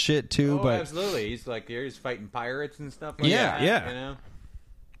cannons and shit too, Oh, but absolutely. He's like he's fighting pirates and stuff like Yeah, that. yeah. You know?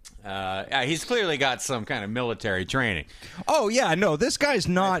 Yeah, he's clearly got some kind of military training. oh yeah, no, this guy's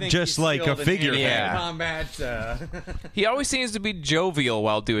I not think just he's like a skilled in figurehead. hand-to-hand combat. He always seems to be jovial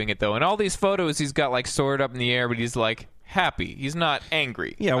while doing it, though. In all these photos, he's got like sword up in the air, but he's like happy. He's not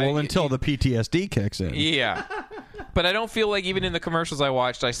angry. Yeah, well, Like, until the PTSD kicks in. Yeah. But I don't feel like even in the commercials I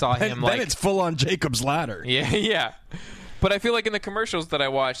watched, I saw him And like. then it's full on Jacob's ladder. Yeah, yeah. But I feel like in the commercials that I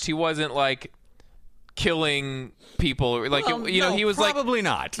watched, he wasn't like killing people. Like, Well, you know, no, he was probably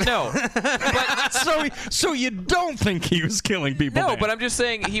not. no, but So you don't think he was killing people? no, then? but I'm just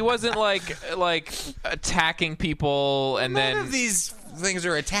saying he wasn't like attacking people and None then of these things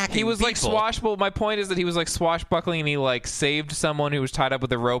are attacking. he was like people. swashbuckling. My point is that he was like swashbuckling and he like saved someone who was tied up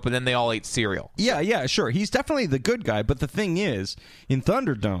with a rope and then they all ate cereal. Yeah, sure. He's definitely the good guy, but the thing is, in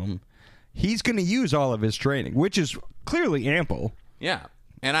Thunderdome, he's going to use all of his training, which is clearly ample. Yeah.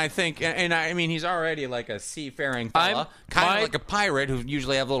 And I think, and I mean, he's already like a seafaring fella, kind of like a pirate who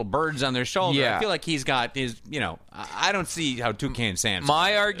usually have little birds on their shoulder. Yeah. I feel like he's got his, you know, I don't see how Toucan Sam.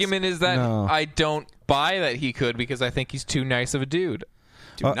 My argument is that No. I don't buy that he could because I think he's too nice of a dude.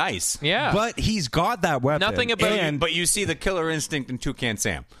 too nice. Yeah. But he's got that weapon. Nothing about- and But you see the killer instinct in Toucan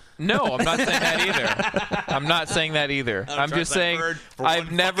Sam. No, I'm not saying that either. I'm not saying that either. I'm trust just that saying bird for I've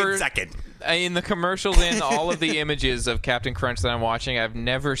one never fucking second. in the commercials and all of the images of Captain Crunch that I'm watching, I've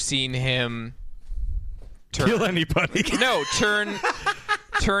never seen him kill anybody.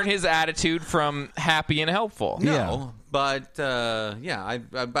 turn his attitude from happy and helpful. No, but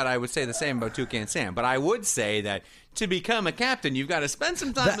but I would say the same about Toucan Sam. But I would say that to become a captain, you've got to spend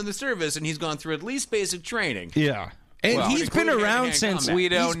some time in the service, and he's gone through at least basic training. Yeah. And Well, he's been including around hand-to-hand since combat. We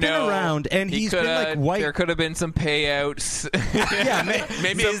don't he's know. been around, and He he's been coulda- like white. There could have been some payouts. Yeah,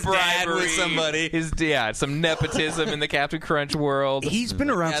 Maybe some his dad was bribery, somebody. some nepotism in the Captain Crunch world. He's been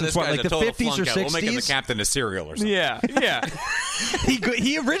around Yeah, since this what, guy's like a the total 50s or flunk out. We'll make him the 60s. captain of cereal or something. yeah.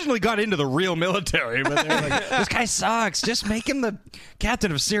 He originally got into the real military, but they're like, this guy sucks. Just make him the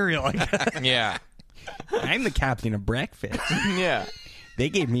captain of cereal. Yeah. I'm the captain of breakfast. Yeah. They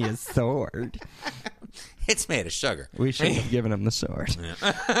gave me a sword. It's made of sugar. We should have given him the sword.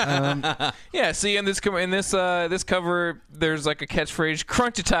 Yeah, see, in this cover, there's like a catchphrase,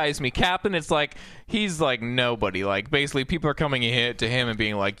 "Crunchitize me, Captain." It's like he's like nobody. Like basically, people are coming to him and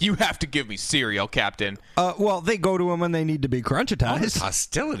being like, "You have to give me cereal, Captain." Well, they go to him when they need to be crunchitized.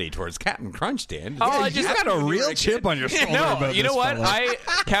 Hostility towards Captain Crunch, Dan. Oh, I you just got a real chip on your shoulder no, about you know this what?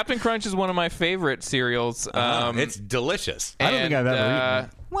 fella. Captain Crunch is one of my favorite cereals. It's delicious. I don't think I've ever eaten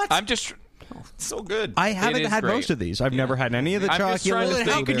it. What? I'm just. It's so good. I haven't is had great. most of these. I've never had any of the I'm just trying to chocolates. think-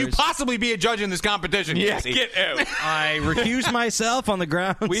 How could you blueberries. possibly be a judge in this competition? Yeah, Casey? get out. I recuse myself on the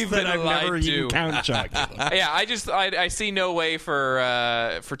grounds We've that been I've never lied eaten to. Count Chocula. Yeah, I see no way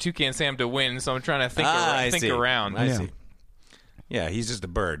for Toucan Sam to win, so I'm trying to think I think see. around. I Yeah. see. Yeah, he's just a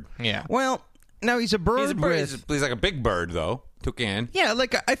bird. Yeah. Well, now he's a bird, He's a bird. with... He's like a big bird, though. Toucan. Yeah,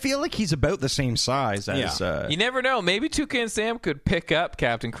 like I feel like he's about the same size as... Yeah. You never know. Maybe Toucan Sam could pick up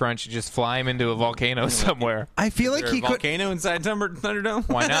Captain Crunch and just fly him into a volcano somewhere. I feel like Is there he a could... volcano inside Thunderdome?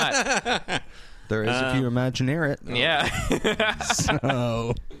 Why not? There is if you imagineer it. Yeah.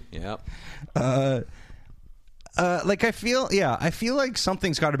 So... Yep. like I feel like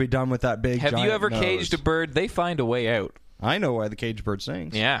something's got to be done with that big. Have you giant ever nose. caged a bird? They find a way out. I know why the caged bird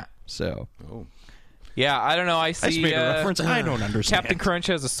sings. Yeah. So Yeah, I don't know. I see. I just made a reference. I don't understand. Captain Crunch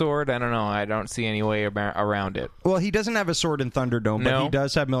has a sword. I don't know. I don't see any way around it. Well, he doesn't have a sword in Thunderdome, but No. he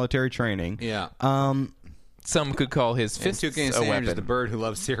does have military training. Yeah. Some could call his And fists Toucan a Sam is weapon. the bird who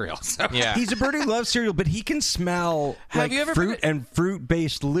loves cereal. So. Yeah. He's a bird who loves cereal, but he can smell Have like you ever fruit been- and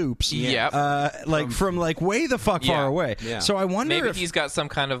fruit-based loops. Yep. From like way the fuck Yeah. far away. Yeah. So I wonder Maybe if he's got some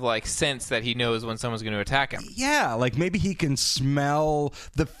kind of like sense that he knows when someone's going to attack him. yeah, like maybe he can smell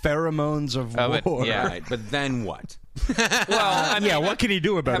the pheromones of Of it, war. yeah. Right, but then what? Well, I mean, Yeah, what can he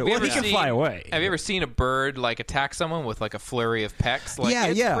do about it? have you Well, he ever can seen- fly away. Have you ever seen a bird like attack someone with like a flurry of pecks? Like, Yeah,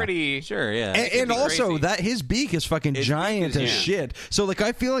 it's yeah. pretty Sure, yeah. And be also crazy. that his beak is fucking giant is as huge. shit. So like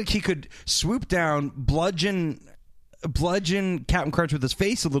I feel like he could swoop down, bludgeon Captain Crunch with his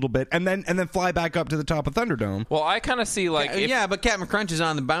face a little bit, and then fly back up to the top of Thunderdome. Well, I kind of see like if, yeah, but Captain Crunch is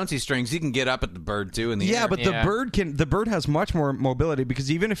on the bouncy strings. He can get up at the bird too in the Yeah, air. but Yeah. the bird has much more mobility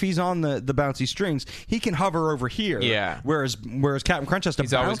because even if he's on the bouncy strings, he can hover over here. Yeah. Whereas Captain Crunch has to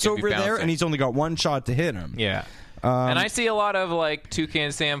He's always bounce gonna be over there, bouncing. and he's only got one shot to hit him. Yeah. And I see a lot of like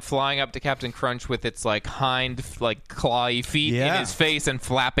Toucan Sam flying up to Captain Crunch with its like hind like clawy feet in Yeah. his face and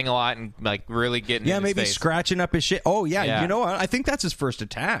flapping a lot and like really getting Yeah, in his maybe face. scratching up his shit. Oh, yeah, Yeah. you know what? I think that's his first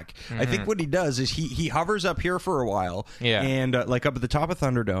attack. I think what he does is he hovers up here for a while, Yeah. and like up at the top of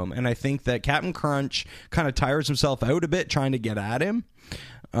Thunderdome, and I think that Captain Crunch kind of tires himself out a bit trying to get at him.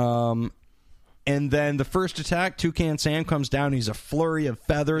 And then the first attack, Toucan Sam comes down. He's a flurry of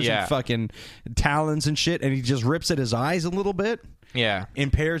feathers Yeah. and fucking talons and shit, and he just rips at his eyes a little bit, Yeah.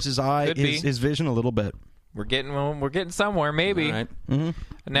 impairs his Could be. his vision a little bit. We're getting somewhere maybe. All right.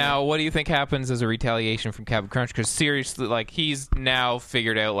 Now, what do you think happens as a retaliation from Captain Crunch? Because seriously, like he's now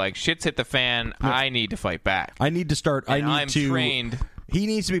figured out like shit's hit the fan. I need to fight back. I need to start. I And need I'm to trained. He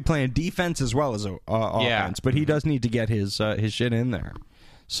needs to be playing defense as well as offense, but he does need to get his shit in there.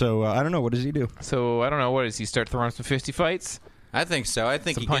 So I don't know. What does he do? So I don't know. What does he start throwing some fisty fights? I think so. I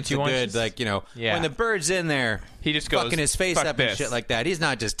think Some he gets a punchy good, lunches? when the bird's in there, he just goes, fucking his face "Fuck up this." and shit like that. He's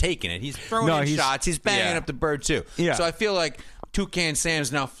not just taking it. He's throwing shots. He's banging up the bird, too. Yeah. So I feel like Toucan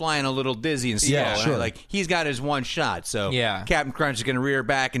Sam's now flying a little dizzy and slow. Yeah, sure. Like, he's got his one shot. So Captain Crunch is going to rear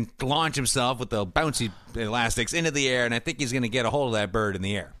back and launch himself with the bouncy elastics into the air, and I think he's going to get a hold of that bird in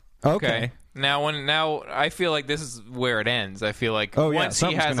the air. Okay. Now I feel like this is where it ends. I feel like once he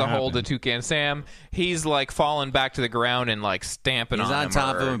something's has gonna a hold happen. of Toucan Sam, he's like falling back to the ground and like stamping He's on him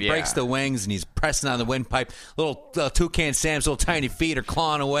top of or- him, breaks the wings, and he's pressing on the windpipe. Little Toucan Sam's little tiny feet are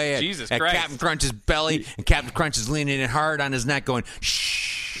clawing away Jesus at Christ. Captain Crunch's belly, and Captain Crunch is leaning in hard on his neck going,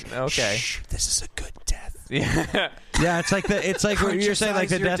 shh, Okay. shh, this is a good death. Yeah, it's like what you're saying, like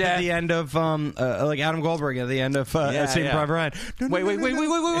the your death at the end of like Adam Goldberg at the end of Saving Private Ryan. No,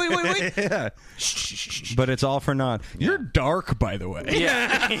 Wait. Yeah. But it's all for naught. You're dark, by the way.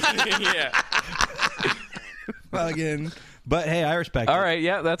 Yeah. Fucking. But hey, I respect it. All right.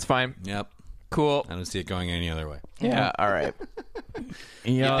 Yeah, that's fine. Yep. Cool. I don't see it going any other way. Yeah. All right.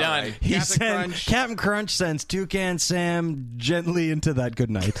 You're done. Captain Crunch sends Toucan Sam gently into that good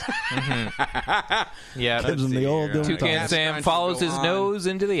night. Yeah. Gives him the old Toucan Sam Crunch follows will his go on. nose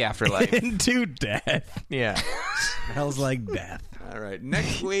into the afterlife. into death. Yeah. Smells like death. All right.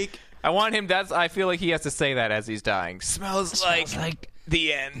 Next week. I want him. I feel like he has to say that as he's dying. Smells like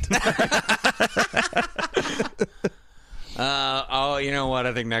the end. You know what?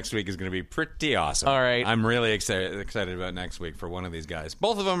 I think next week is going to be pretty awesome. All right. I'm really excited about next week for one of these guys.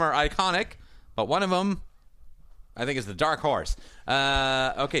 Both of them are iconic, but one of them, I think, is the dark horse.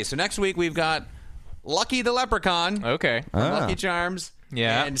 Okay, so next week we've got Lucky the Leprechaun Okay. from Lucky Charms.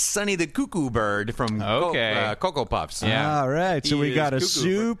 Yeah. And Sonny the Cuckoo Bird from Okay. Cocoa Puffs. Yeah. All right, so He we got a is cuckoo.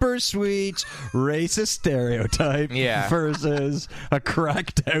 super sweet racist stereotype Yeah. versus a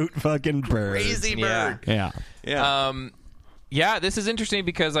cracked out fucking bird. Crazy Yeah. bird. Yeah. Yeah. Yeah, this is interesting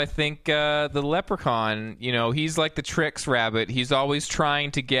because I think the leprechaun, he's like the tricks rabbit. He's always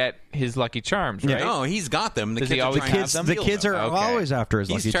trying to get his Lucky Charms, right? No, he's got them. The Does kids he are always trying to have them? The steal kids them. are Okay. always after his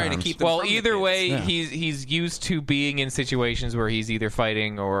He's Lucky trying Charms. to keep them Well, from the either kids. way, Yeah. he's used to being in situations where he's either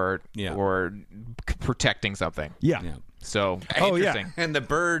fighting or protecting something. Yeah. Yeah. So Oh, yeah. interesting. And the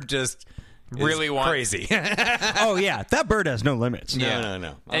bird just Really is wants- crazy. Oh yeah, that bird has no limits.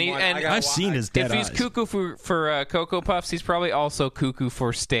 No. And I've seen his dead If he's eyes. cuckoo for Cocoa Puffs, he's probably also cuckoo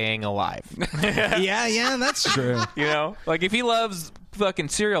for staying alive. yeah, that's true. Like if he loves fucking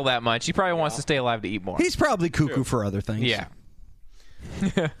cereal that much, he probably wants to stay alive to eat more. He's probably cuckoo for other things. Yeah.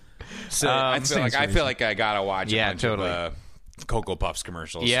 So I feel like I gotta watch a bunch totally. of Cocoa Puffs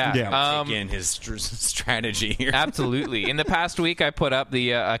commercials. Yeah. Yeah. Take in his strategy here. Absolutely. In the past week, I put up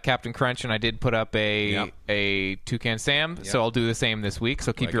the Captain Crunch, and I did put up a Toucan Sam. So I'll do the same this week.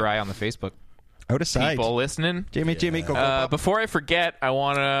 So keep your eye on the Facebook. Out of sight. People listening. Jimmy, go. Before I forget, I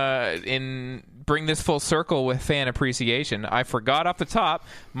want to bring this full circle with fan appreciation. I forgot off the top,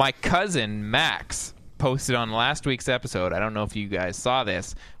 my cousin Max posted on last week's episode. I don't know if you guys saw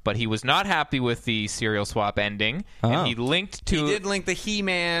this, but he was not happy with the cereal swap ending, and he linked to He did link the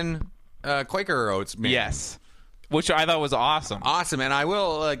He-Man Quaker Oats man. yes, which I thought was awesome. Awesome, and I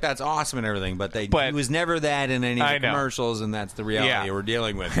will that's awesome and everything, but he was never that in any of I the know. commercials, and that's the reality we're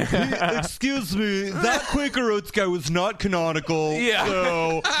dealing with. Excuse me, that Quaker Oats guy was not canonical. Yeah.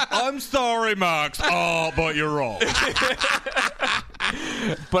 So I'm sorry, Max. Oh, but you're wrong.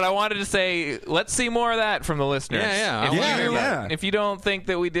 But I wanted to say, let's see more of that from the listeners. Yeah. If you don't think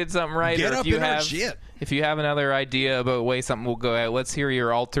that we did something right, Get or up if you in our have shit. if you have another idea about a way something will go out, let's hear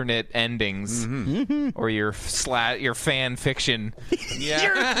your alternate endings or your fan fiction.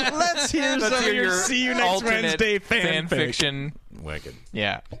 Yeah. Let's hear some of your See You Next alternate Wednesday fan fiction. Wicked.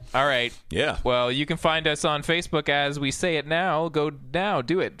 Yeah. All right. Yeah. Well, you can find us on Facebook as we say it now. Go now.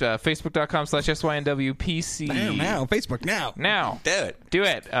 Do it. Facebook.com/SYNWPC. Now, Facebook now. Now. Do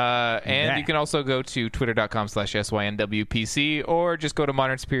it. And you can also go to Twitter.com/SYNWPC or just go to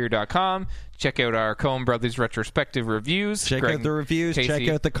modernsuperior.com. Check out our Coen Brothers retrospective reviews. Check out the reviews. Casey. Check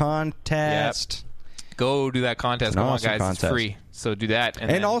out the contest. Go do that contest. Come awesome on, guys. contest. It's free. So do that. And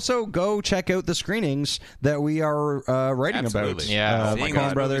then- also go check out the screenings that we are writing Absolutely. about. Yeah. Seeing Coen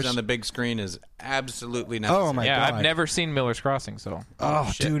those Brothers movies on the big screen is absolutely necessary. Oh my yeah, god! I've never seen Miller's Crossing, so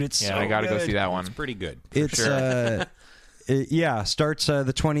Oh, dude, it's yeah, so I got to go good. see that one. It's pretty good. It's Starts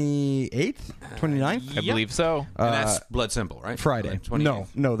the 28th, 29th? I believe so. And that's Blood Simple, right? Friday.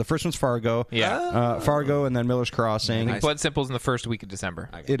 28th. No, the first one's Fargo. Yeah. Fargo and then Miller's Crossing. I think Blood Simple's in the first week of December.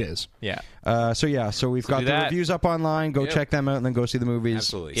 It is. Yeah. So we've got do the that. reviews up online. Go check them out and then go see the movies.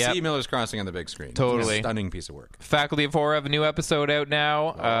 Absolutely. Yep. See Miller's Crossing on the big screen. Totally. It's a stunning piece of work. Faculty of Horror have a new episode out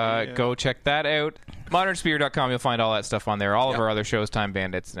now. Go check that out. ModernSpear.com, you'll find all that stuff on there. All of our other shows, Time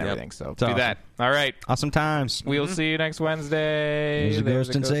Bandits and everything. So do awesome. that. All right. Awesome times. We'll see you next Wednesday. There's a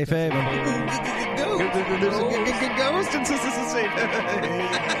ghost in safe haven. Ghost. There's a ghost in safe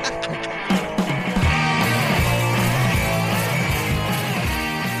haven.